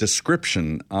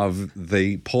description of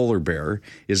the polar bear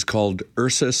is called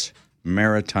Ursus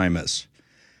maritimus.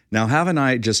 Now, haven't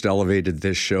I just elevated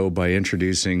this show by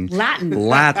introducing Latin?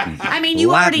 I mean, you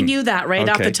Latin. already knew that, right?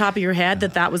 Off Okay. the top of your head,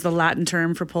 that was the Latin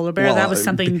term for polar bear. Well, that was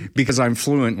something. Because I'm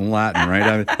fluent in Latin,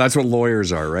 right? That's what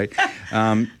lawyers are, right?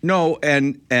 No,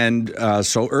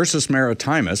 so Ursus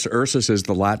maritimus. Ursus is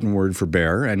the Latin word for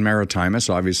bear, and maritimus,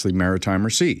 obviously, maritime or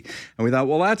sea. And we thought,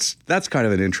 well, that's kind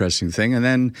of an interesting thing. And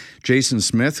then Jason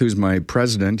Smith, who's my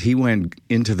president, he went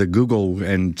into the Google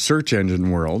and search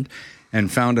engine world and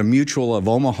found a Mutual of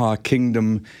Omaha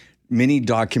Kingdom mini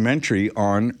documentary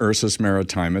on Ursus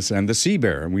maritimus and the sea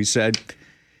bear. And we said,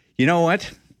 you know what?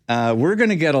 We're going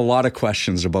to get a lot of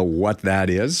questions about what that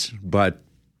is, but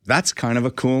that's kind of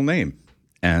a cool name.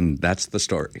 And that's the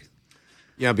story.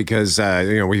 Yeah, because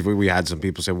we had some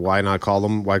people say, why call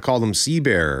them sea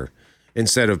bear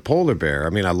instead of polar bear?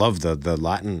 I mean, I love the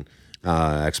Latin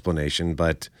explanation,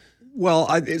 but well,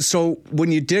 so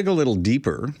when you dig a little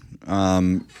deeper,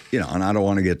 and I don't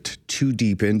want to get too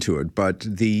deep into it, but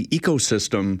the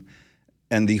ecosystem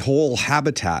and the whole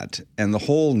habitat and the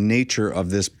whole nature of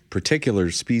this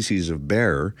particular species of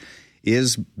bear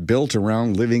is built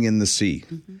around living in the sea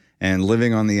and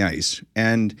living on the ice.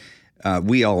 And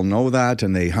we all know that,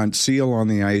 and they hunt seal on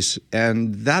the ice.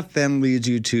 And that then leads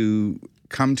you to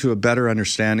come to a better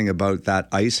understanding about that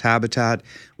ice habitat,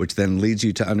 which then leads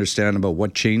you to understand about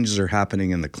what changes are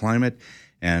happening in the climate.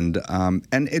 And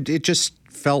it just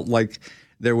felt like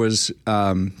there was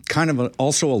kind of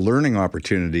also a learning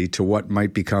opportunity to what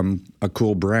might become a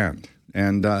cool brand.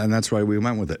 And that's why we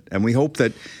went with it. And we hope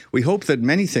that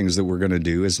many things that we're going to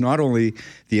do is not only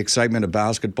the excitement of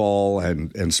basketball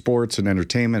and sports and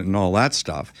entertainment and all that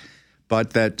stuff,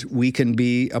 but that we can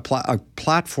be a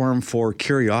platform for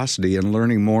curiosity and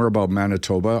learning more about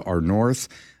Manitoba, our north,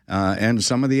 and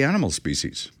some of the animal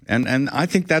species. And I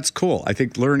think that's cool. I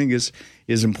think learning is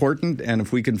important, and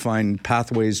if we can find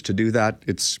pathways to do that,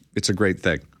 it's a great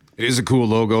thing. it is a cool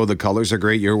logo. The colors are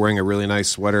great. You're wearing a really nice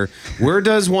sweater. Where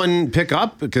does one pick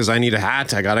up? Because I need a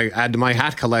hat. I got to add to my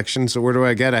hat collection. So where do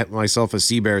I get myself a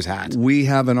Sea Bears hat? We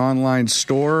have an online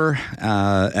store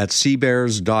at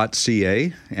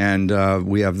Seabears.ca, and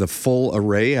we have the full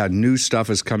array. New stuff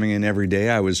is coming in every day.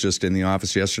 I was just in the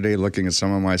office yesterday looking at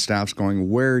some of my staffs going,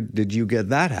 where did you get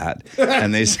that hat?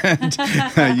 And they said,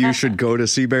 you should go to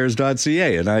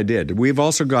Seabears.ca, and I did. We've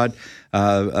also got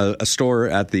a store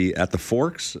at the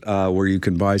Forks where you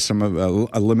can buy some of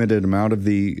a limited amount of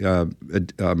the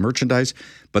merchandise,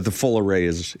 but the full array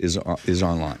is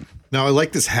online. Now, I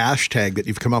like this hashtag that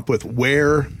you've come up with,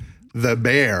 Wear the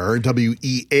Bear,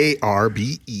 WEARBEAR,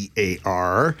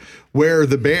 Wear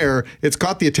the Bear. It's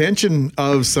caught the attention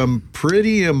of some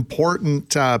pretty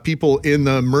important people in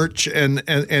the merch and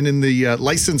in the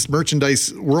licensed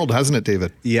merchandise world, hasn't it,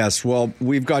 David? Yes. Well,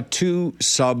 we've got two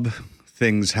sub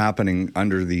things happening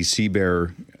under the Sea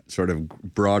Bear sort of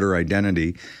broader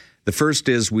identity. The first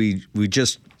is we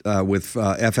just with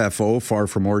FFO, Far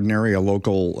From Ordinary, a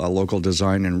local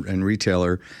design and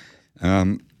retailer,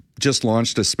 just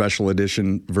launched a special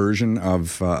edition version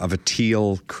of a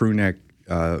teal crewneck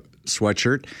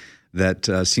sweatshirt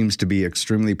that seems to be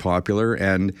extremely popular.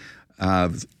 And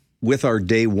with our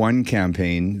Day One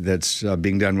campaign that's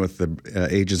being done with the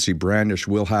agency Brandish,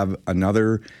 we'll have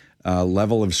another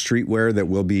level of streetwear that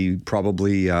we'll be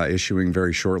probably issuing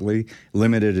very shortly,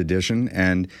 limited edition.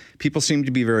 And people seem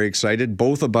to be very excited,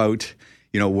 both about,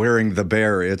 wearing the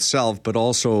bear itself, but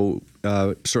also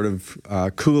sort of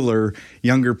cooler,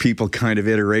 younger people kind of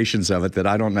iterations of it that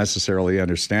I don't necessarily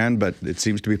understand, but it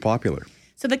seems to be popular.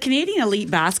 So the Canadian Elite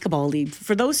Basketball League,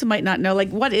 for those who might not know,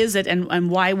 what is it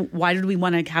and why did we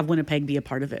want to have Winnipeg be a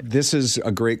part of it? This is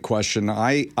a great question.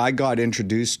 I got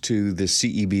introduced to the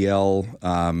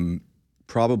CEBL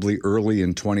probably early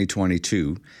in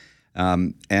 2022.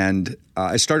 And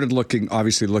I started looking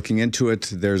into it.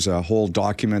 There's a whole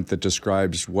document that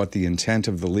describes what the intent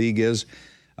of the league is,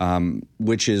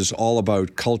 which is all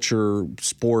about culture,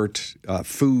 sport,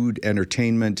 food,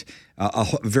 entertainment, a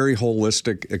very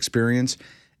holistic experience,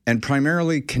 and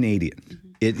primarily Canadian. Mm-hmm.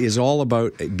 It is all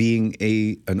about being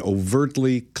an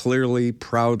overtly, clearly,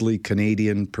 proudly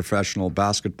Canadian professional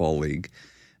basketball league.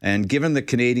 And given that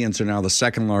Canadians are now the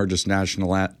second largest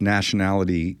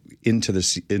nationality into the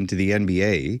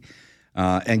NBA,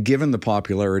 and given the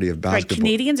popularity of basketball, right,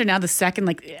 Canadians are now the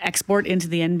second export into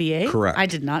the NBA. Correct. I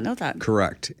did not know that.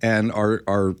 Correct. And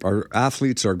our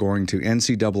athletes are going to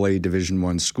NCAA Division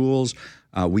I schools.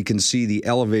 We can see the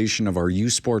elevation of our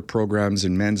youth sport programs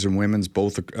in men's and women's,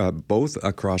 both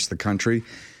across the country.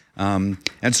 And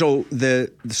so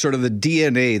the sort of the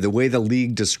DNA, the way the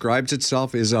league describes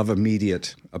itself, is of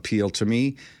immediate appeal to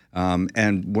me.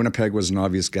 And Winnipeg was an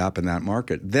obvious gap in that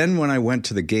market. Then when I went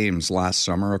to the games last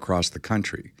summer across the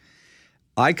country,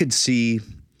 I could see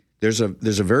there's a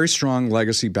very strong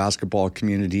legacy basketball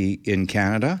community in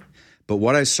Canada, but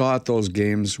what I saw at those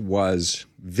games was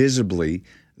visibly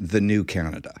the new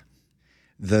Canada.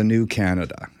 The new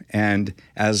Canada. And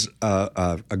as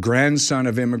a grandson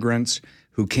of immigrants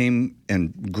who came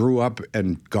and grew up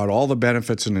and got all the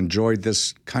benefits and enjoyed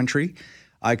this country,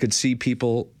 I could see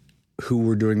people who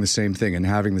were doing the same thing and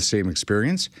having the same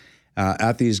experience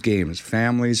at these games.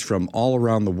 Families from all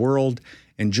around the world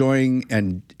enjoying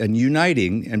and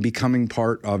uniting and becoming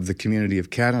part of the community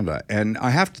of Canada. And I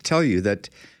have to tell you that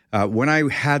when I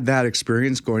had that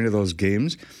experience going to those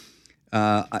games,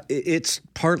 it's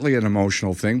partly an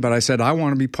emotional thing, but I said, I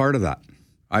want to be part of that.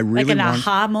 I really like an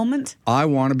aha moment? I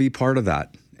want to be part of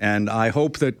that. And I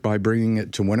hope that by bringing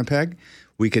it to Winnipeg,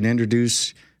 we can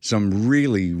introduce some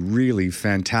really, really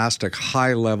fantastic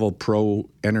high-level pro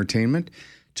entertainment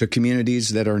to communities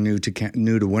that are new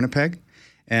to Winnipeg,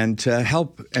 and to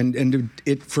help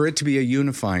for it to be a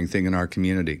unifying thing in our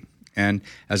community. And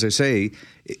as I say,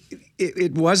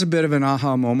 it was a bit of an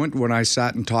aha moment when I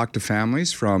sat and talked to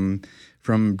families from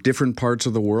different parts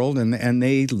of the world, and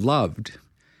they loved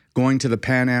going to the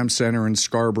Pan Am Center in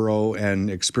Scarborough and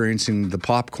experiencing the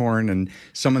popcorn and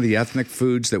some of the ethnic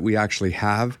foods that we actually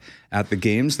have at the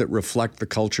games that reflect the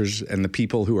cultures and the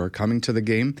people who are coming to the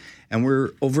game. And we're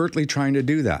overtly trying to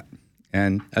do that.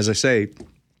 And as I say,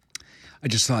 I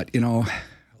just thought,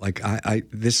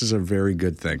 this is a very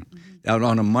good thing.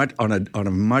 On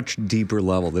a much deeper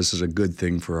level, this is a good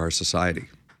thing for our society.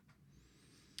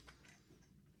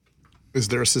 Is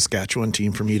there a Saskatchewan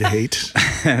team for me to hate?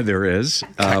 There is.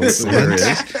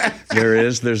 There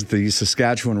is. There's the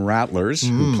Saskatchewan Rattlers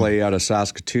who play out of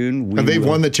Saskatoon. And they've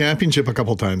won the championship a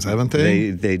couple times, haven't they?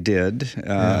 They did.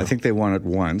 I think they won it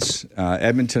once.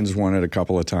 Edmonton's won it a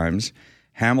couple of times.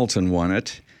 Hamilton won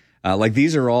it.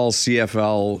 These are all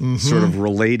CFL sort of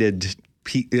related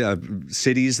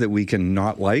cities that we can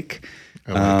not like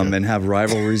and have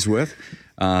rivalries with.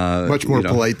 Much more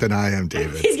polite than I am,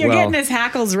 David. You're getting his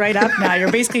hackles right up now.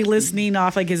 You're basically listening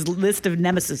off like his list of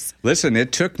nemesis. Listen,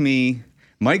 it took me...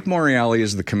 Mike Morreale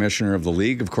is the commissioner of the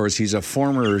league. Of course, he's a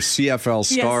former CFL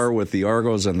star with the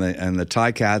Argos and the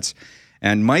Ticats.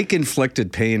 And Mike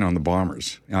inflicted pain on the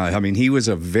Bombers. He was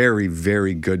a very,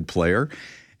 very good player.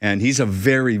 And he's a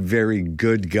very, very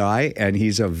good guy, and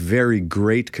he's a very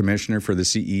great commissioner for the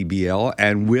CEBL.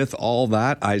 And with all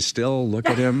that, I still look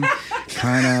at him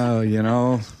kind of,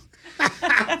 okay.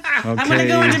 I'm going to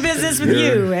go into business with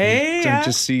you, eh? I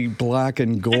just see black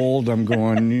and gold. I'm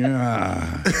going,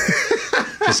 yeah.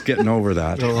 Just getting over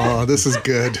that. Oh, this is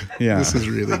good. Yeah. This is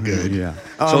really good. Yeah.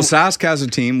 So Sask has a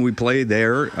team. We play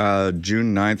there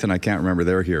June 9th, and I can't remember.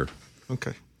 They're here.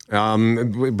 Okay.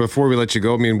 Before we let you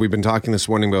go, we've been talking this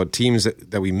morning about teams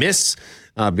that we miss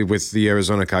with the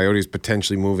Arizona Coyotes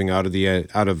potentially moving out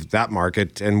of that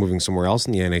market and moving somewhere else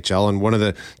in the NHL. And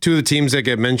two of the teams that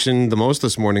get mentioned the most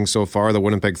this morning so far, the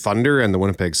Winnipeg Thunder and the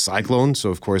Winnipeg Cyclones. So,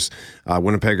 of course,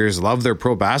 Winnipeggers love their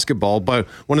pro basketball. But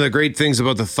one of the great things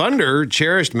about the Thunder,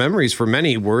 cherished memories for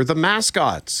many, were the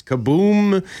mascots,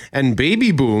 Kaboom and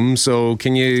Baby Boom. So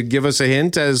can you give us a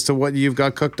hint as to what you've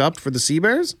got cooked up for the Sea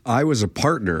Bears? I was a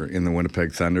partner in the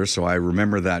Winnipeg Thunder, so I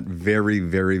remember that very,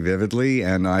 very vividly.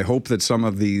 And I hope that some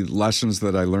of the lessons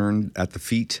that I learned at the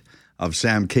feet of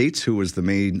Sam Cates, who was the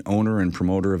main owner and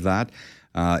promoter of that,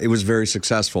 it was very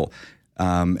successful.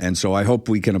 And so I hope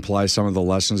we can apply some of the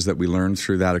lessons that we learned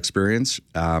through that experience.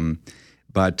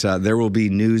 But there will be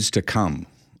news to come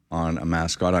on a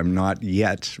mascot. I'm not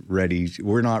yet ready.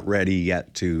 We're not ready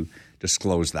yet to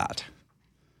disclose that.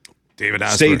 David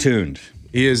Asper. Stay tuned.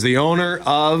 He is the owner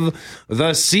of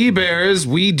the Sea Bears.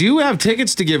 We do have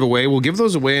tickets to give away. We'll give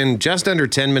those away in just under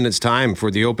 10 minutes' time for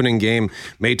the opening game,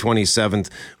 May 27th,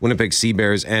 Winnipeg Sea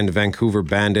Bears and Vancouver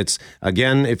Bandits.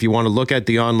 Again, if you want to look at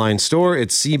the online store,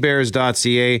 it's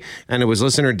seabears.ca. And it was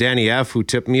listener Danny F. who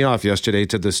tipped me off yesterday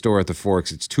to the store at the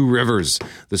Forks. It's Two Rivers,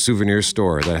 the souvenir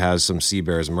store that has some Sea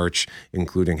Bears merch,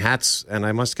 including hats. And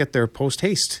I must get there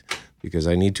post-haste, because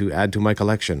I need to add to my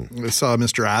collection. I saw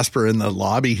Mr. Asper in the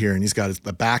lobby here, and he's got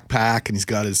the backpack, and he's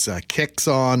got his kicks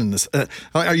on. And this,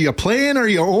 are you playing or are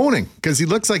you owning? Because he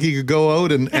looks like he could go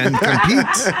out and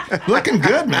compete. Looking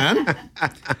good, man.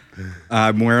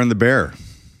 I'm wearing the bear.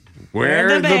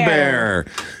 Wear the bear.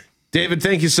 David,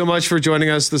 thank you so much for joining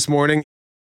us this morning.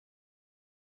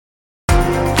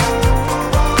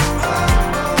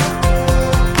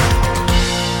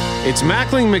 It's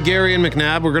Mackling, McGarry, and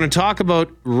McNabb. We're going to talk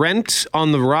about rent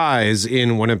on the rise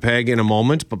in Winnipeg in a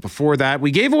moment. But before that, we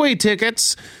gave away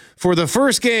tickets For the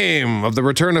first game of the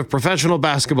return of professional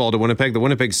basketball to Winnipeg, the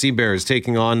Winnipeg Sea Bears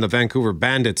taking on the Vancouver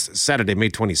Bandits Saturday, May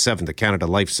 27th at Canada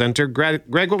Life Centre. Greg,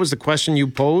 what was the question you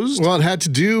posed? Well, it had to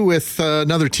do with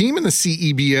another team in the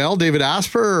CEBL. David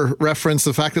Asper referenced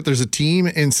the fact that there's a team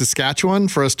in Saskatchewan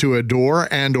for us to adore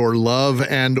and or love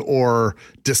and or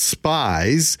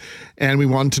despise. And we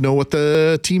wanted to know what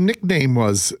the team nickname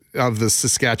was of the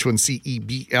Saskatchewan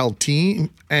CEBL team.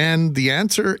 And the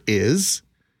answer is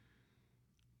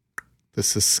the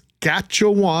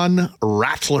Saskatchewan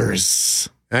Rattlers.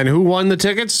 And who won the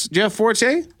tickets, Jeff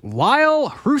Forte? Lyle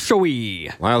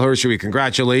Hershowy. Lyle Hershowy,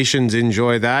 congratulations.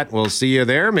 Enjoy that. We'll see you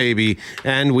there, maybe.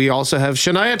 And we also have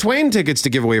Shania Twain tickets to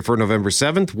give away for November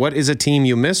 7th. What is a team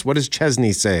you miss? What does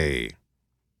Chesney say?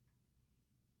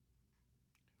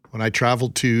 When I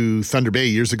traveled to Thunder Bay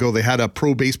years ago, they had a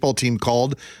pro baseball team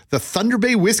called the Thunder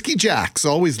Bay Whiskey Jacks.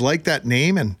 Always liked that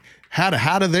name and had a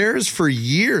hat of theirs for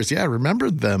years. Yeah, I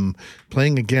remember them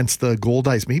playing against the Gold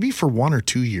Eyes, maybe for 1 or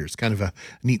 2 years. Kind of a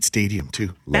neat stadium,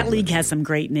 too. That league has some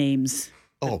great names.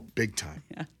 Oh, big time.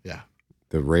 Yeah.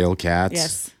 The Rail Cats.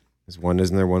 Yes.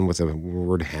 Isn't there one with a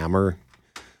word hammer?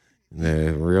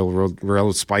 The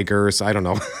rail spikers. I don't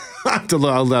know.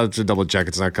 I'll have to double check.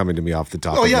 It's not coming to me off the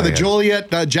top. Oh, of yeah, my the head. Joliet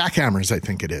Jackhammers, I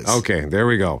think it is. Okay, there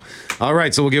we go. All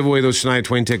right, so we'll give away those Shania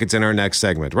Twain tickets in our next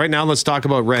segment. Right now, let's talk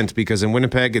about rent, because in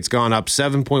Winnipeg, it's gone up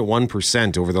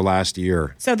 7.1% over the last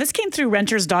year. So this came through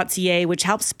Rentals.ca, which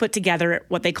helps put together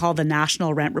what they call the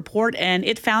National Rent Report. And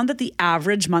it found that the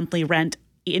average monthly rent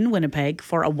in Winnipeg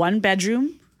for a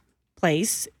one-bedroom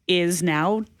place is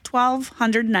now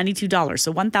 $1,292,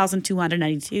 so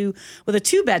 $1,292, with a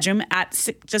two-bedroom at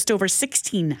just over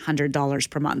 $1,600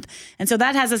 per month. And so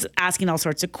that has us asking all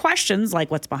sorts of questions, like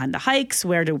what's behind the hikes,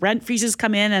 where do rent freezes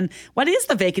come in, and what is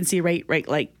the vacancy rate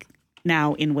like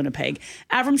now in Winnipeg?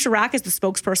 Avram Sharak is the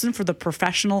spokesperson for the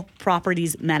Professional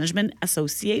Properties Management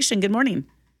Association. Good morning.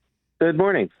 Good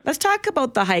morning. Let's talk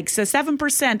about the hikes. So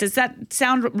 7%, does that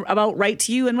sound about right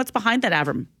to you? And what's behind that,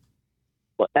 Avram?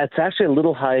 Well, it's actually a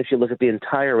little high if you look at the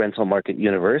entire rental market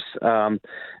universe,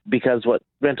 because what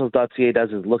Rentals.ca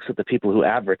does is looks at the people who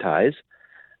advertise.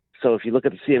 So if you look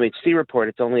at the CMHC report,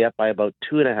 it's only up by about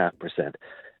 2.5%.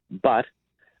 But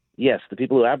yes, the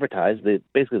people who advertise,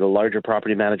 basically the larger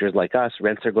property managers like us,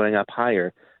 rents are going up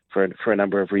higher for a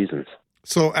number of reasons.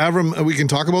 So, Avram, we can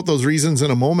talk about those reasons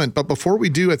in a moment. But before we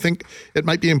do, I think it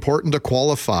might be important to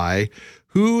qualify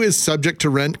who is subject to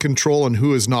rent control and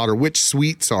who is not, or which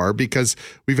suites are, because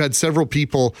we've had several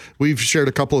people, we've shared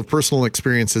a couple of personal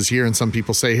experiences here, and some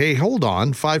people say, hey, hold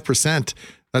on, 5%,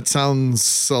 that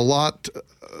sounds a lot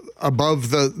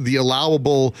above the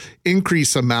allowable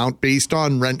increase amount based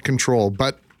on rent control.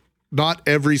 But not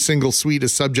every single suite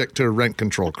is subject to rent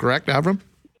control, correct, Avram?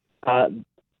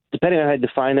 Depending on how you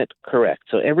define it, correct.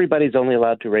 So everybody's only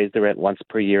allowed to raise the rent once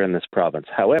per year in this province.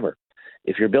 However,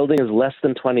 if your building is less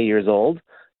than 20 years old,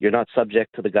 you're not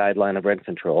subject to the guideline of rent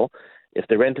control. If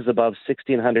the rent is above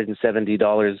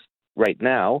 $1,670 right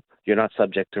now, you're not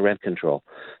subject to rent control.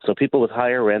 So people with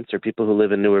higher rents or people who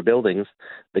live in newer buildings,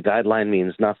 the guideline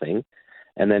means nothing.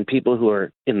 And then people who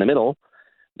are in the middle,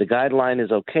 the guideline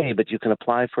is okay, but you can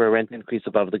apply for a rent increase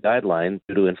above the guideline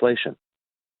due to inflation.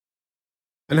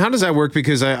 And how does that work?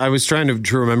 Because I was trying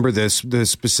to remember the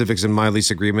specifics in my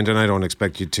lease agreement, and I don't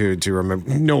expect you to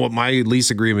know what my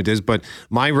lease agreement is, but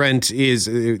my rent is,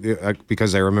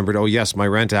 because I remembered, oh yes, my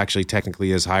rent actually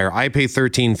technically is higher. I pay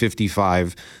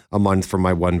 $1,355 a month for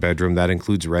my one bedroom. That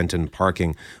includes rent and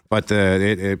parking, but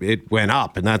it went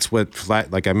up, and that's what,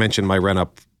 like I mentioned, my rent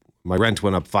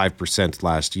went up 5%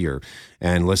 last year.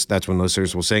 And that's when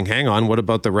listeners were saying, hang on, what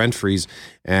about the rent freeze?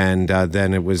 And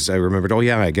then I remembered, oh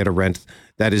yeah, I get a rent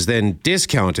that is then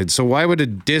discounted. So why would a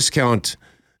discount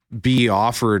be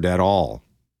offered at all?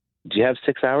 Do you have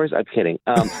 6 hours? I'm kidding.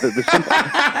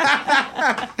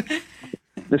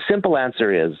 The simple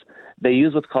answer is they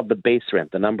use what's called the base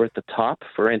rent, the number at the top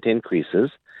for rent increases.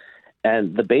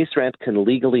 And the base rent can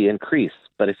legally increase.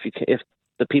 But if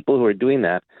the people who are doing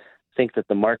that think that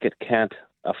the market can't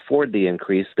afford the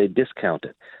increase, they discount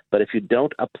it. But if you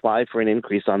don't apply for an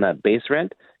increase on that base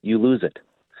rent, you lose it.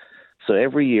 So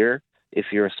every year, if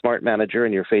you're a smart manager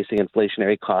and you're facing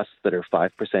inflationary costs that are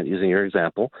 5%, using your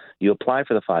example, you apply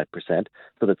for the 5%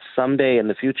 so that someday in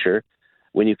the future,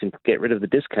 when you can get rid of the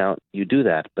discount, you do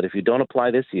that. But if you don't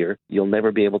apply this year, you'll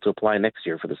never be able to apply next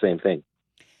year for the same thing.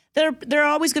 There are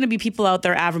always going to be people out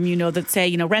there, Avram, that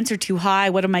say, rents are too high.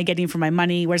 What am I getting for my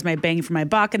money? Where's my bang for my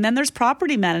buck? And then there's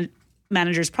property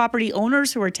managers, property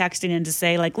owners who are texting in to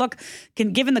say, like, look,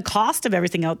 given the cost of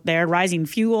everything out there, rising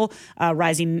fuel,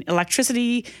 rising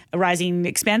electricity, rising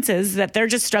expenses, that they're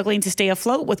just struggling to stay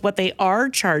afloat with what they are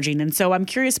charging. And so I'm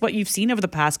curious what you've seen over the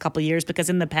past couple of years, because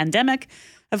in the pandemic,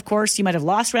 of course, you might have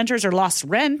lost renters or lost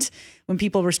rent when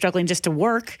people were struggling just to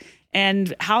work.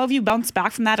 And how have you bounced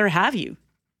back from that, or have you?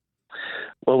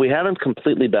 Well, we haven't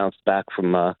completely bounced back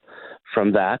from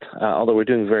that, although we're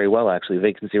doing very well, actually.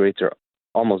 Vacancy rates are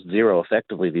almost zero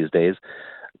effectively these days.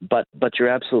 But you're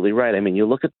absolutely right. I mean, you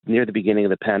look at near the beginning of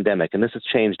the pandemic, and this has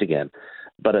changed again,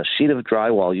 but a sheet of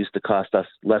drywall used to cost us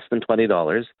less than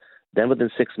 $20. Then within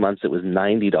 6 months, it was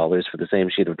 $90 for the same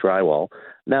sheet of drywall.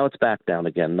 Now it's back down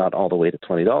again, not all the way to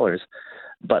 $20.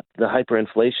 But the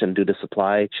hyperinflation due to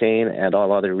supply chain and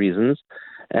all other reasons.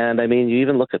 And I mean, you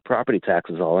even look at property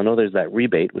taxes. I know there's that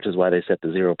rebate, which is why they set the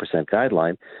 0%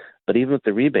 guideline. But even with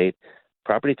the rebate,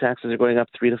 property taxes are going up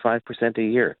 3 to 5% a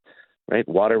year, right?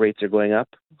 Water rates are going up.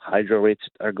 Hydro rates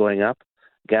are going up.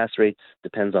 Gas rates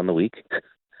depends on the week.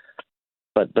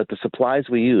 But the supplies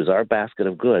we use, our basket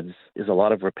of goods, is a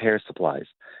lot of repair supplies.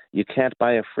 You can't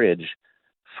buy a fridge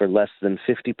for less than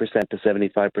 50% to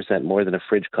 75% more than a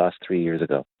fridge cost 3 years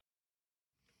ago.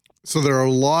 So there are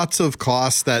lots of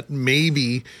costs that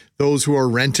maybe those who are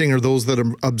renting or those that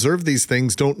observe these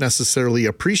things don't necessarily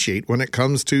appreciate when it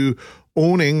comes to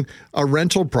owning a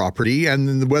rental property.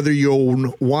 And whether you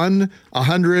own 1,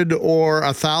 100, or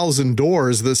 1,000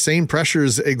 doors, the same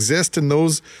pressures exist, and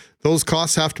those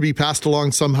costs have to be passed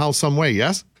along somehow, some way.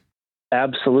 Yes?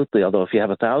 Absolutely. Although if you have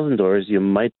 1,000 doors, you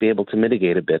might be able to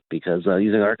mitigate a bit, because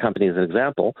using our company as an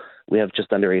example, we have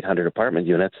just under 800 apartment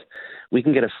units. We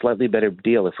can get a slightly better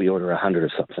deal if we order 100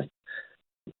 of something,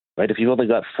 right? If you've only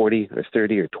got 40 or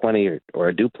 30 or 20 or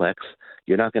a duplex,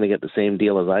 you're not going to get the same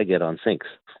deal as I get on sinks.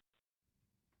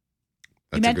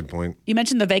 That's a good point. You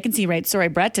mentioned the vacancy rate. Sorry,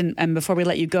 Brett, and before we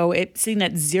let you go, it's sitting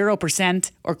at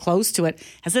 0% or close to it.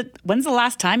 When's the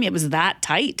last time it was that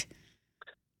tight?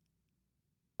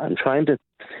 I'm trying to,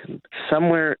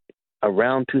 somewhere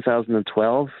around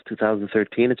 2012,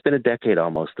 2013. It's been a decade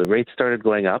almost. The rates started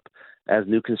going up as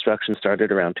new construction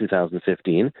started around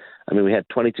 2015. I mean, we had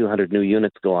 2,200 new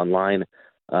units go online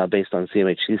based on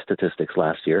CMHC statistics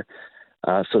last year.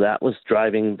 So that was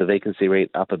driving the vacancy rate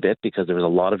up a bit, because there was a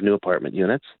lot of new apartment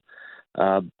units.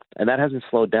 And that hasn't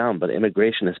slowed down, but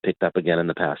immigration has picked up again in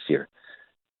the past year.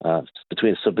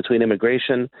 Between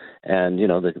immigration and, you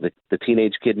know, the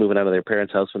teenage kid moving out of their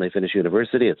parents' house when they finish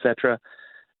university, et cetera,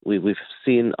 we've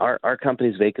seen our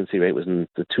company's vacancy rate was in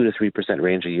the 2 to 3%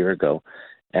 range a year ago,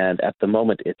 and at the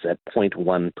moment it's at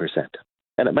 0.1%,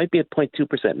 and it might be at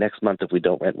 0.2% next month if we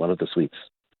don't rent one of the suites.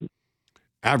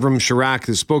 Avram Sharak,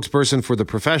 the spokesperson for the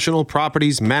Professional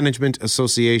Properties Management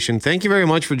Association. Thank you very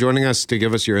much for joining us to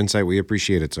give us your insight. We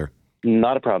appreciate it, sir.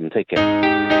 Not a problem. Take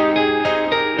care.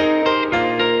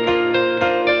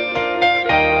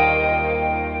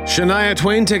 Shania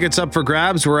Twain tickets up for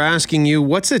grabs. We're asking you,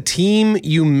 what's a team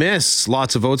you miss?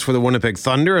 Lots of votes for the Winnipeg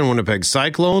Thunder and Winnipeg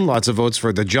Cyclone. Lots of votes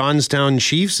for the Johnstown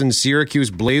Chiefs and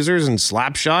Syracuse Blazers and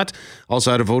Slapshot.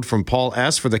 Also had a vote from Paul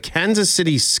S. for the Kansas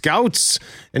City Scouts.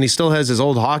 And he still has his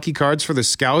old hockey cards for the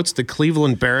Scouts, the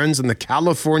Cleveland Barons, and the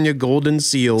California Golden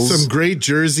Seals. Some great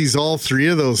jerseys, all three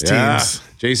of those teams.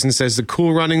 Jason says the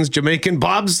Cool Runnings Jamaican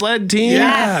bobsled team.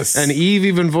 Yes. And Eve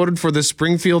even voted for the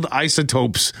Springfield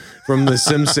Isotopes from The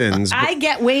Simpsons. I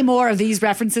get way more of these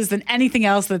references than anything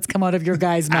else that's come out of your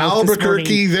guys' mouth.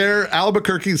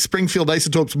 Albuquerque, Springfield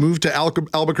Isotopes moved to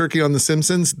Albuquerque on The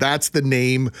Simpsons. That's the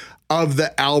name of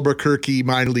the Albuquerque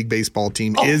minor league baseball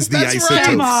team, is the Isotopes. Right.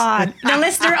 Come on. The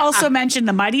listener also mentioned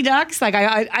the Mighty Ducks. Like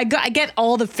I get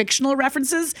all the fictional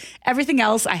references. Everything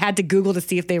else I had to Google to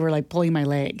see if they were like pulling my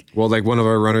leg. Well, like one of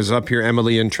our runners up here,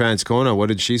 Emily in Transcona, what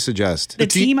did she suggest? The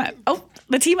team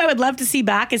I would love to see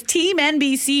back is Team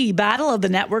NBC, Battle of the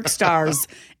Network Stars.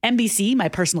 NBC, my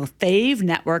personal fave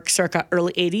network circa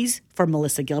early 80s, for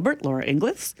Melissa Gilbert, Laura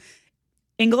Ingalls,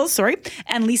 and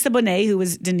Lisa Bonet, who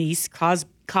was Denise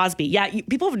Cosby. Yeah,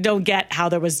 people don't get how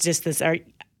there was just this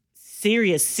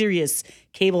serious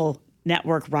cable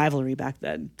network rivalry back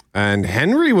then. And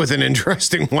Henry with an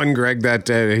interesting one, Greg, that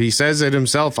he says it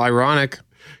himself, ironic.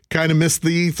 Kind of missed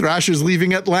the Thrashers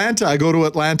leaving Atlanta. I go to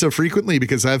Atlanta frequently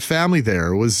because I have family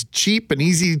there. It was cheap and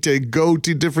easy to go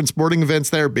to different sporting events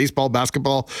there, baseball,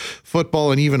 basketball,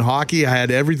 football, and even hockey. I had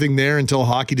everything there until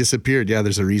hockey disappeared. Yeah,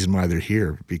 there's a reason why they're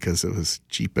here, because it was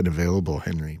cheap and available,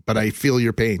 Henry. But I feel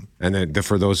your pain. And then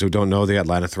for those who don't know, the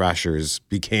Atlanta Thrashers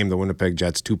became the Winnipeg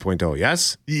Jets 2.0,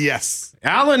 yes? Yes.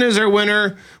 Allen is our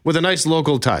winner with a nice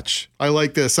local touch. I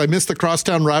like this. I missed the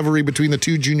crosstown rivalry between the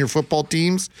two junior football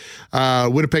teams.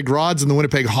 Winnipeg Winnipeg Rods and the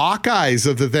Winnipeg Hawkeyes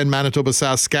of the then Manitoba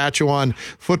Saskatchewan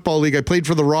Football League. I played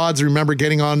for the Rods. Remember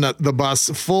getting on the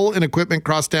bus, full in equipment,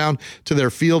 cross down to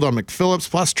their field on McPhillips,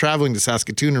 plus traveling to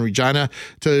Saskatoon and Regina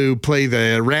to play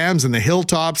the Rams and the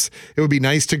Hilltops. It would be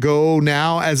nice to go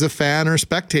now as a fan or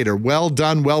spectator. Well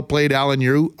done, well played, Alan.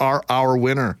 You are our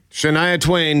winner. Shania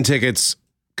Twain tickets.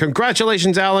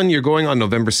 Congratulations, Alan. You're going on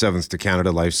November 7th to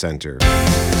Canada Life Centre.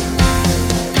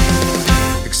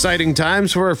 Exciting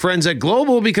times for our friends at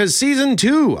Global because season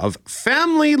 2 of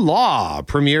Family Law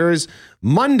premieres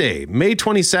Monday, May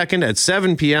 22nd at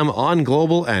 7 p.m. on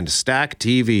Global and Stack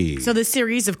TV. So the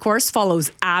series, of course,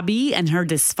 follows Abby and her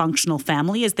dysfunctional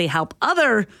family as they help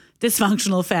other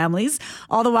dysfunctional families,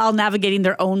 all the while navigating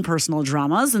their own personal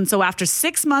dramas. And so after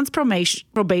 6 months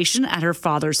probation at her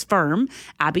father's firm,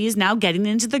 Abby is now getting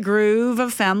into the groove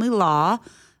of family law,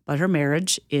 but her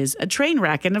marriage is a train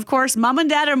wreck. And of course, mom and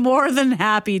dad are more than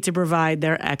happy to provide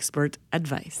their expert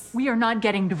advice. We are not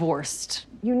getting divorced.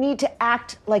 You need to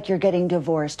act like you're getting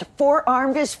divorced.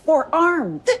 Forearmed is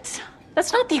forearmed.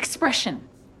 That's not the expression.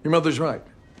 Your mother's right.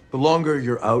 The longer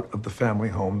you're out of the family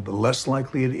home, the less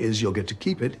likely it is you'll get to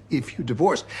keep it if you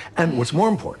divorce. And what's more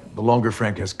important, the longer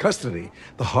Frank has custody,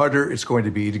 the harder it's going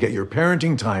to be to get your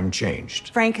parenting time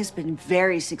changed. Frank has been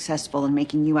very successful in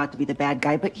making you out to be the bad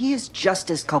guy, but he is just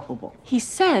as culpable. He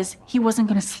says he wasn't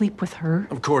going to sleep with her.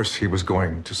 Of course he was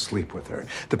going to sleep with her.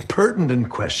 The pertinent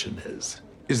question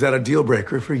is that a deal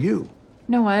breaker for you? You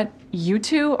know what? You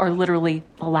two are literally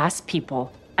the last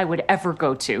people I would ever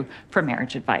go to for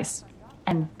marriage advice.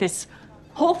 And this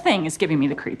whole thing is giving me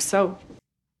the creeps, so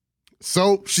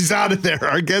she's out of there.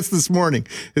 Our guest this morning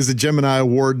is the Gemini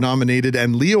Award nominated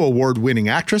and Leo Award winning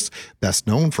actress, best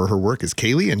known for her work as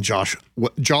Kaylee and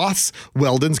Joss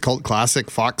Whedon's cult classic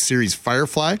Fox series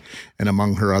Firefly, and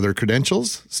among her other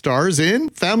credentials, stars in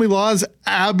Family Law's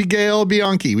Abigail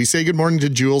Bianchi. We say good morning to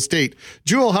Jewel State.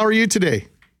 Jewel, how are you today?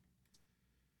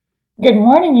 Good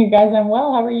morning, you guys. I'm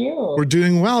well. How are you? We're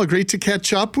doing well. Great to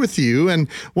catch up with you. And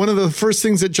one of the first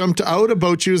things that jumped out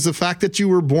about you is the fact that you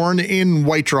were born in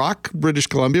White Rock, British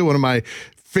Columbia, one of my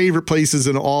favorite places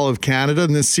in all of Canada.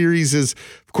 And this series is,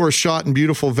 of course, shot in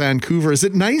beautiful Vancouver. Is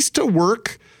it nice to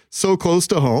work so close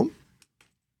to home?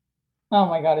 Oh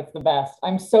my God, it's the best.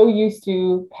 I'm so used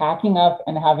to packing up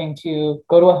and having to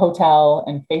go to a hotel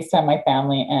and FaceTime my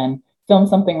family and film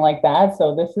something like that.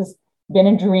 So this has been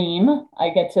a dream. I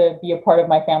get to be a part of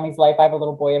my family's life. I have a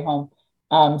little boy at home.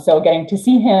 So getting to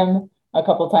see him a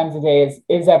couple of times a day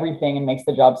is everything and makes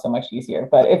the job so much easier.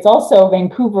 But it's also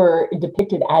Vancouver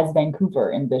depicted as Vancouver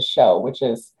in this show, which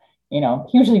is,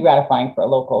 hugely gratifying for a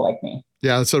local like me.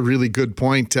 Yeah, that's a really good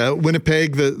point.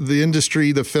 Winnipeg, the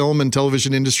industry, the film and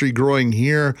television industry growing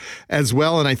here as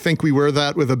well. And I think we wear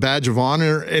that with a badge of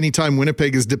honor anytime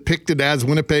Winnipeg is depicted as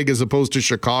Winnipeg as opposed to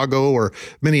Chicago or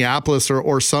Minneapolis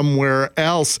or somewhere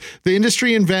else. The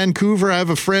industry in Vancouver, I have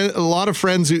a lot of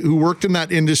friends who worked in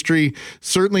that industry,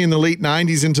 certainly in the late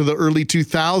 90s into the early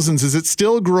 2000s. Is it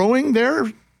still growing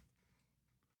there?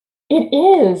 It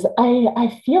is.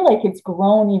 I feel like it's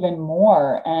grown even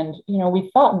more. And, we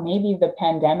thought maybe the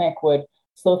pandemic would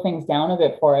slow things down a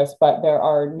bit for us, but there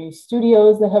are new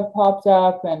studios that have popped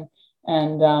up and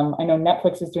I know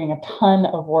Netflix is doing a ton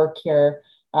of work here.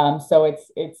 So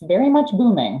it's very much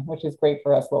booming, which is great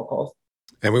for us locals.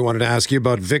 And we wanted to ask you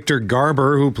about Victor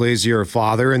Garber, who plays your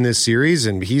father in this series.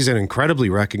 And he's an incredibly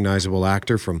recognizable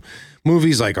actor from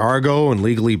movies like Argo and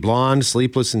Legally Blonde,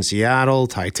 Sleepless in Seattle,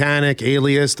 Titanic,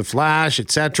 Alias, The Flash,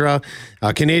 etc.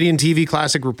 Canadian TV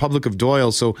classic Republic of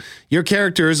Doyle. So your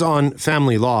characters on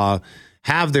Family Law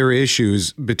have their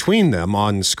issues between them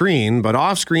on screen, but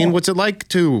off screen, what's it like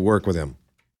to work with him?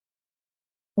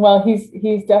 Well,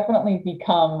 he's definitely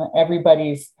become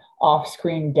everybody's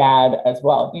off-screen dad as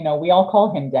well. We all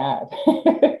call him dad.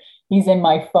 He's in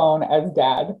my phone as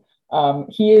dad.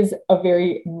 He is a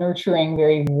very nurturing,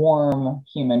 very warm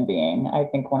human being. I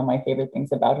think one of my favorite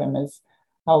things about him is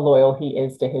how loyal he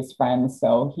is to his friends.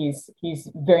 So he's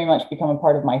very much become a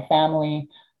part of my family.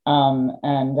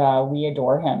 And we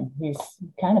adore him. He's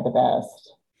kind of the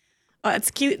best.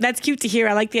 It's cute. That's cute to hear.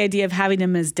 I like the idea of having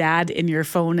him as dad in your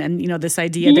phone and, this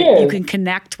idea that you can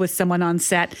connect with someone on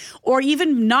set or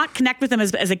even not connect with them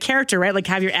as a character, right? Like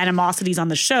have your animosities on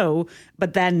the show,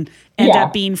 but then end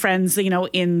up being friends,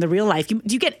 in the real life. Do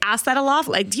you get asked that a lot?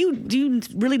 Like, do you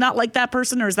really not like that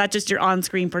person or is that just your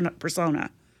on-screen persona?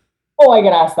 Oh, I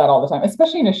get asked that all the time,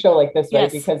 especially in a show like this, right?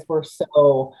 Yes. Because we're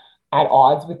so at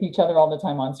odds with each other all the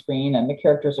time on screen and the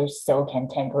characters are so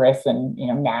cantankerous and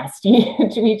nasty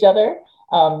to each other.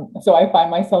 So I find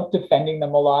myself defending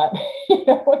them a lot.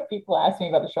 When people ask me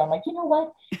about the show, I'm like, you know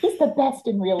what? He's the best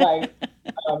in real life.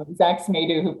 Zach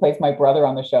Smedu, who plays my brother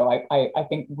on the show, I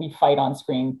think we fight on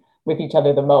screen with each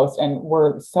other the most, and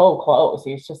we're so close.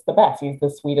 He's just the best. He's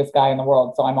the sweetest guy in the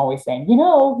world. So I'm always saying,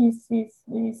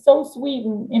 he's so sweet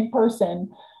in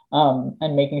person,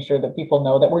 and making sure that people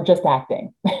know that we're just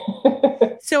acting.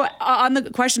 So on the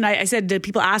question, I said, did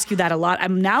people ask you that a lot?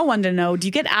 I'm now wanting to know, do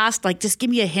you get asked, like, just give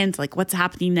me a hint, like what's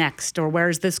happening next or where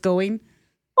is this going?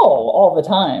 Oh, all the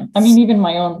time. I mean, even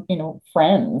my own,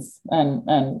 friends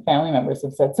and family members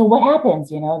have said, so what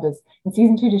happens, in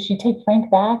season 2, does she take Frank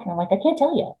back? And I'm like, I can't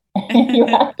tell you. You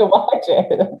have to watch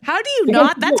it. How do you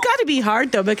not? That's got to be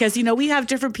hard though, because, we have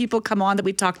different people come on that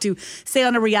we talk to, say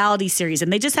on a reality series,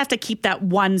 and they just have to keep that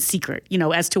one secret,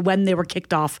 as to when they were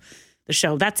kicked off the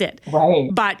show. That's it. Right.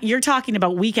 But you're talking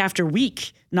about week after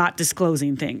week, not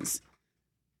disclosing things.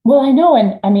 Well, I know.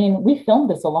 And I mean, we filmed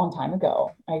this a long time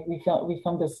ago. We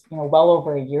filmed this, well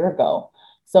over a year ago.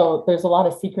 So there's a lot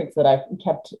of secrets that I've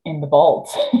kept in the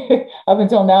vault up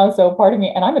until now. So part of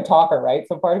me, and I'm a talker, right?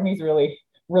 So part of me is really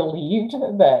relieved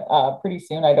that pretty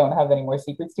soon I don't have any more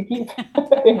secrets to keep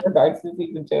in regards to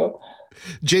season 2.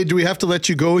 Jade, do we have to let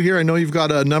you go here? I know you've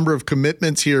got a number of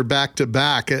commitments here back to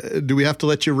back. Do we have to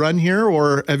let you run here,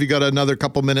 or have you got another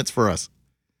couple minutes for us?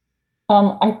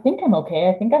 I think I'm okay.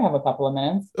 I think I have a couple of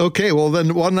minutes. Okay, well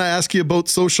then why don't I ask you about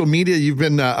social media? You've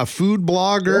been a food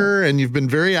blogger and you've been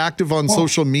very active on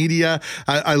social media.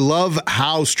 I love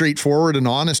how straightforward and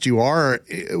honest you are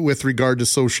with regard to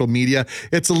social media.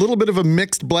 It's a little bit of a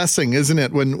mixed blessing, isn't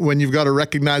it, when you've got a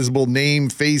recognizable name,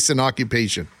 face, and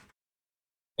occupation?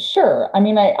 Sure. I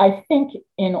mean, I think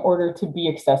in order to be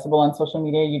accessible on social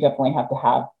media, you definitely have to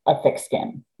have a thick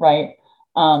skin, right?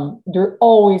 You're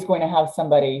always going to have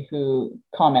somebody who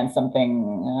comments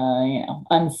something,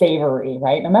 unsavory,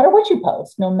 right? No matter what you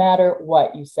post, no matter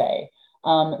what you say.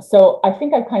 So I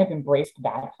think I've kind of embraced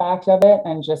that fact of it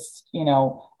and just,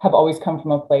 have always come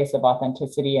from a place of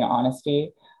authenticity and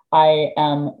honesty. I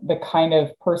am the kind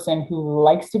of person who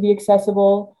likes to be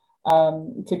accessible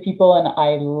to people, and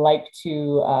I like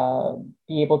to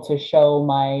be able to show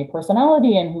my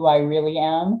personality and who I really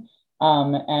am.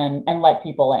 And let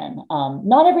people in.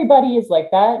 Not everybody is like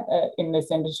that in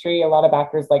this industry. A lot of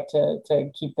actors like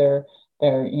to keep their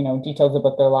details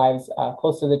about their lives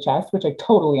close to the chest, which I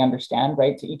totally understand,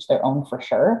 right? To each their own for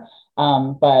sure.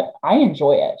 But I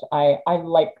enjoy it. I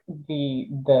like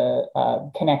the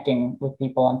connecting with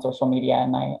people on social media,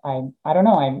 and I don't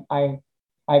know.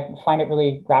 I find it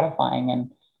really gratifying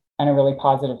and a really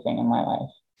positive thing in my life.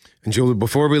 And Julie,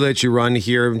 before we let you run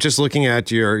here, I'm just looking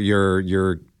at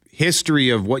your history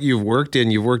of what you've worked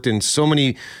in. You've worked in so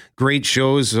many great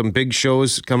shows, some big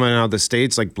shows coming out of the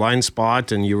States like Blind Spot,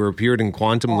 and you appeared in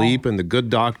Quantum Leap and The Good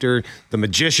Doctor, The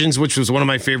Magicians, which was one of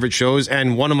my favorite shows,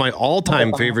 and one of my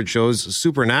all-time favorite shows,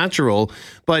 Supernatural.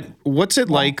 But what's it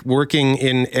like working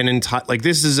in an entire, like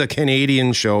this is a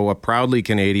Canadian show, a proudly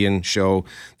Canadian show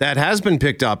that has been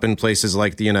picked up in places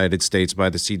like the United States by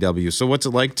the CW. So what's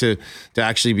it like to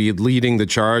actually be leading the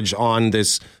charge on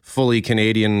this fully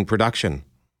Canadian production?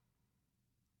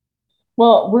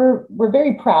 Well, we're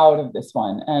very proud of this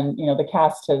one, and the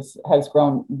cast has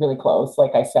grown really close,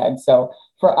 like I said. So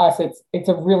for us, it's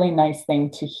a really nice thing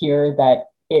to hear that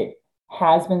it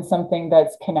has been something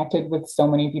that's connected with so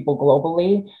many people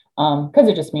globally, because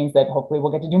it just means that hopefully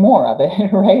we'll get to do more of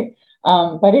it, right?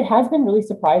 But it has been really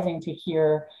surprising to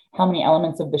hear how many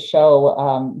elements of the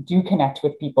show do connect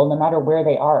with people, no matter where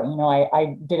they are.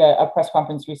 I did a press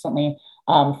conference recently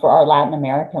for our Latin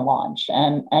American launch,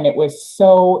 and it was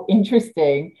so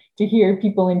interesting to hear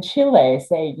people in Chile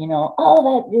say,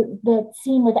 oh, the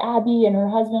scene with Abby and her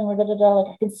husband, like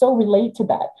I can so relate to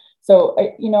that. So,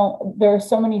 there are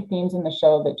so many themes in the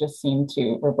show that just seem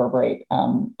to reverberate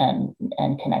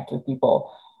and connect with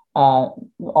people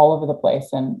all over the place.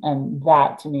 And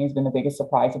that to me has been the biggest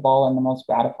surprise of all and the most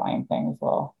gratifying thing as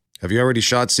well. Have you already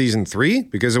shot season 3?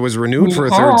 Because it was renewed for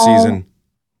a third season.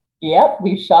 Yep,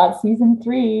 we've shot season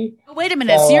 3. Oh, wait a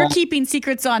minute. So you're keeping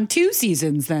secrets on 2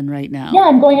 seasons then right now? Yeah,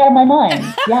 I'm going out of my mind.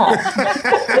 Yeah.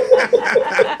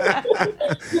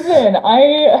 Listen,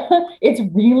 it's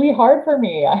really hard for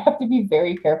me. I have to be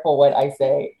very careful what I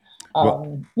say.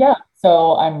 Yeah.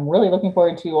 So I'm really looking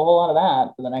forward to a whole lot of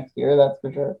that for the next year. That's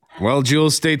for sure. Well,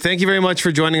 Jules State, thank you very much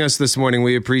for joining us this morning.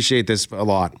 We appreciate this a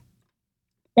lot.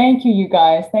 Thank you, you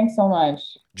guys. Thanks so much.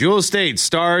 Jewel Staite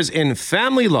stars in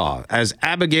Family Law as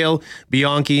Abigail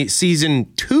Bianchi.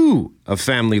 Season 2 of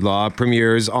Family Law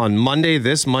premieres on Monday,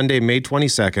 May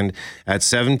 22nd at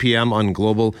 7 p.m. on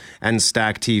Global and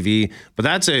Stack TV. But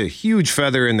that's a huge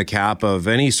feather in the cap of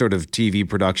any sort of TV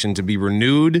production to be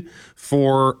renewed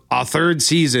for a third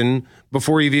season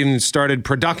before you've even started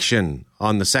production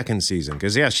on the second season.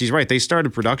 Because, yeah, she's right. They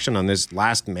started production on this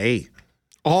last May.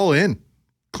 All in.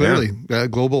 Clearly,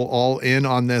 Global all in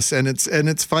on this, and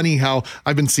it's funny how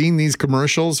I've been seeing these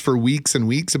commercials for weeks and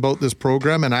weeks about this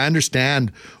program, and I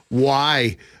understand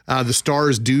why the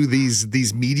stars do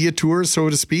these media tours, so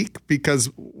to speak, because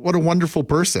what a wonderful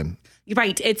person.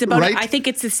 Right. It's about, I think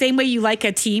it's the same way you like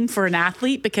a team for an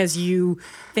athlete because you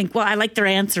think, well, I like their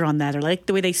answer on that or I like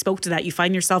the way they spoke to that. You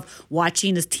find yourself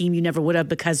watching this team you never would have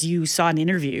because you saw an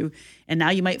interview. And now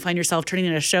you might find yourself turning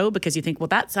in a show because you think, well,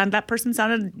 that person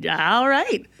sounded all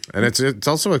right. And it's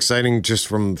also exciting just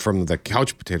from the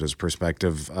couch potatoes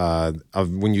perspective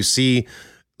of when you see,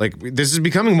 like, this is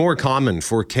becoming more common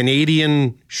for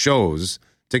Canadian shows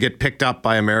to get picked up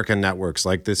by American networks.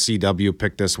 Like the CW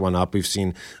picked this one up. We've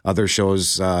seen other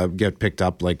shows get picked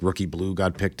up, like Rookie Blue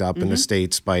got picked up in the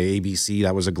States by ABC.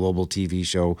 That was a global TV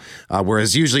show.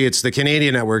 Whereas usually it's the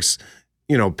Canadian networks,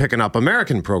 picking up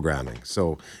American programming.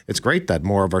 So it's great that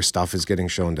more of our stuff is getting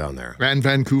shown down there. And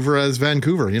Vancouver as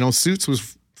Vancouver. Suits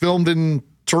was filmed in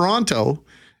Toronto,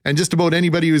 and just about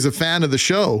anybody who's a fan of the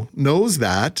show knows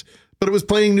that. But it was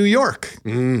playing New York.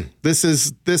 This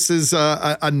is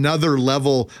another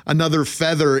level, another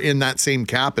feather in that same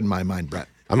cap in my mind, Brett.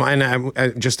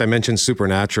 I mentioned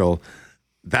Supernatural.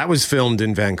 That was filmed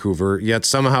in Vancouver, yet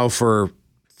somehow for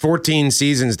 14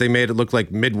 seasons they made it look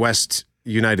like Midwest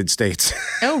United States.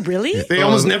 Oh, really? They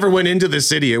almost never went into the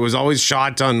city. It was always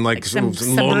shot on like some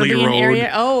lonely road.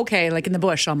 Area. Oh, okay, like in the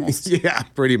bush almost. Yeah,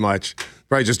 pretty much.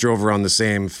 Probably just drove around the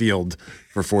same field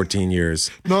for 14 years.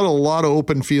 Not a lot of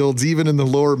open fields, even in the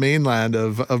lower mainland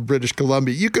of British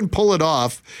Columbia. You can pull it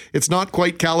off. It's not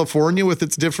quite California with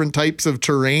its different types of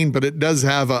terrain, but it does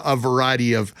have a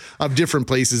variety of different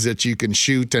places that you can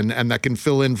shoot and that can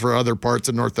fill in for other parts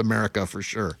of North America for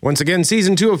sure. Once again,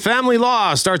 season 2 of Family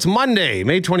Law starts Monday,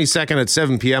 May 22nd at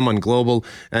 7 p.m. on Global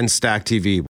and Stack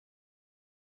TV.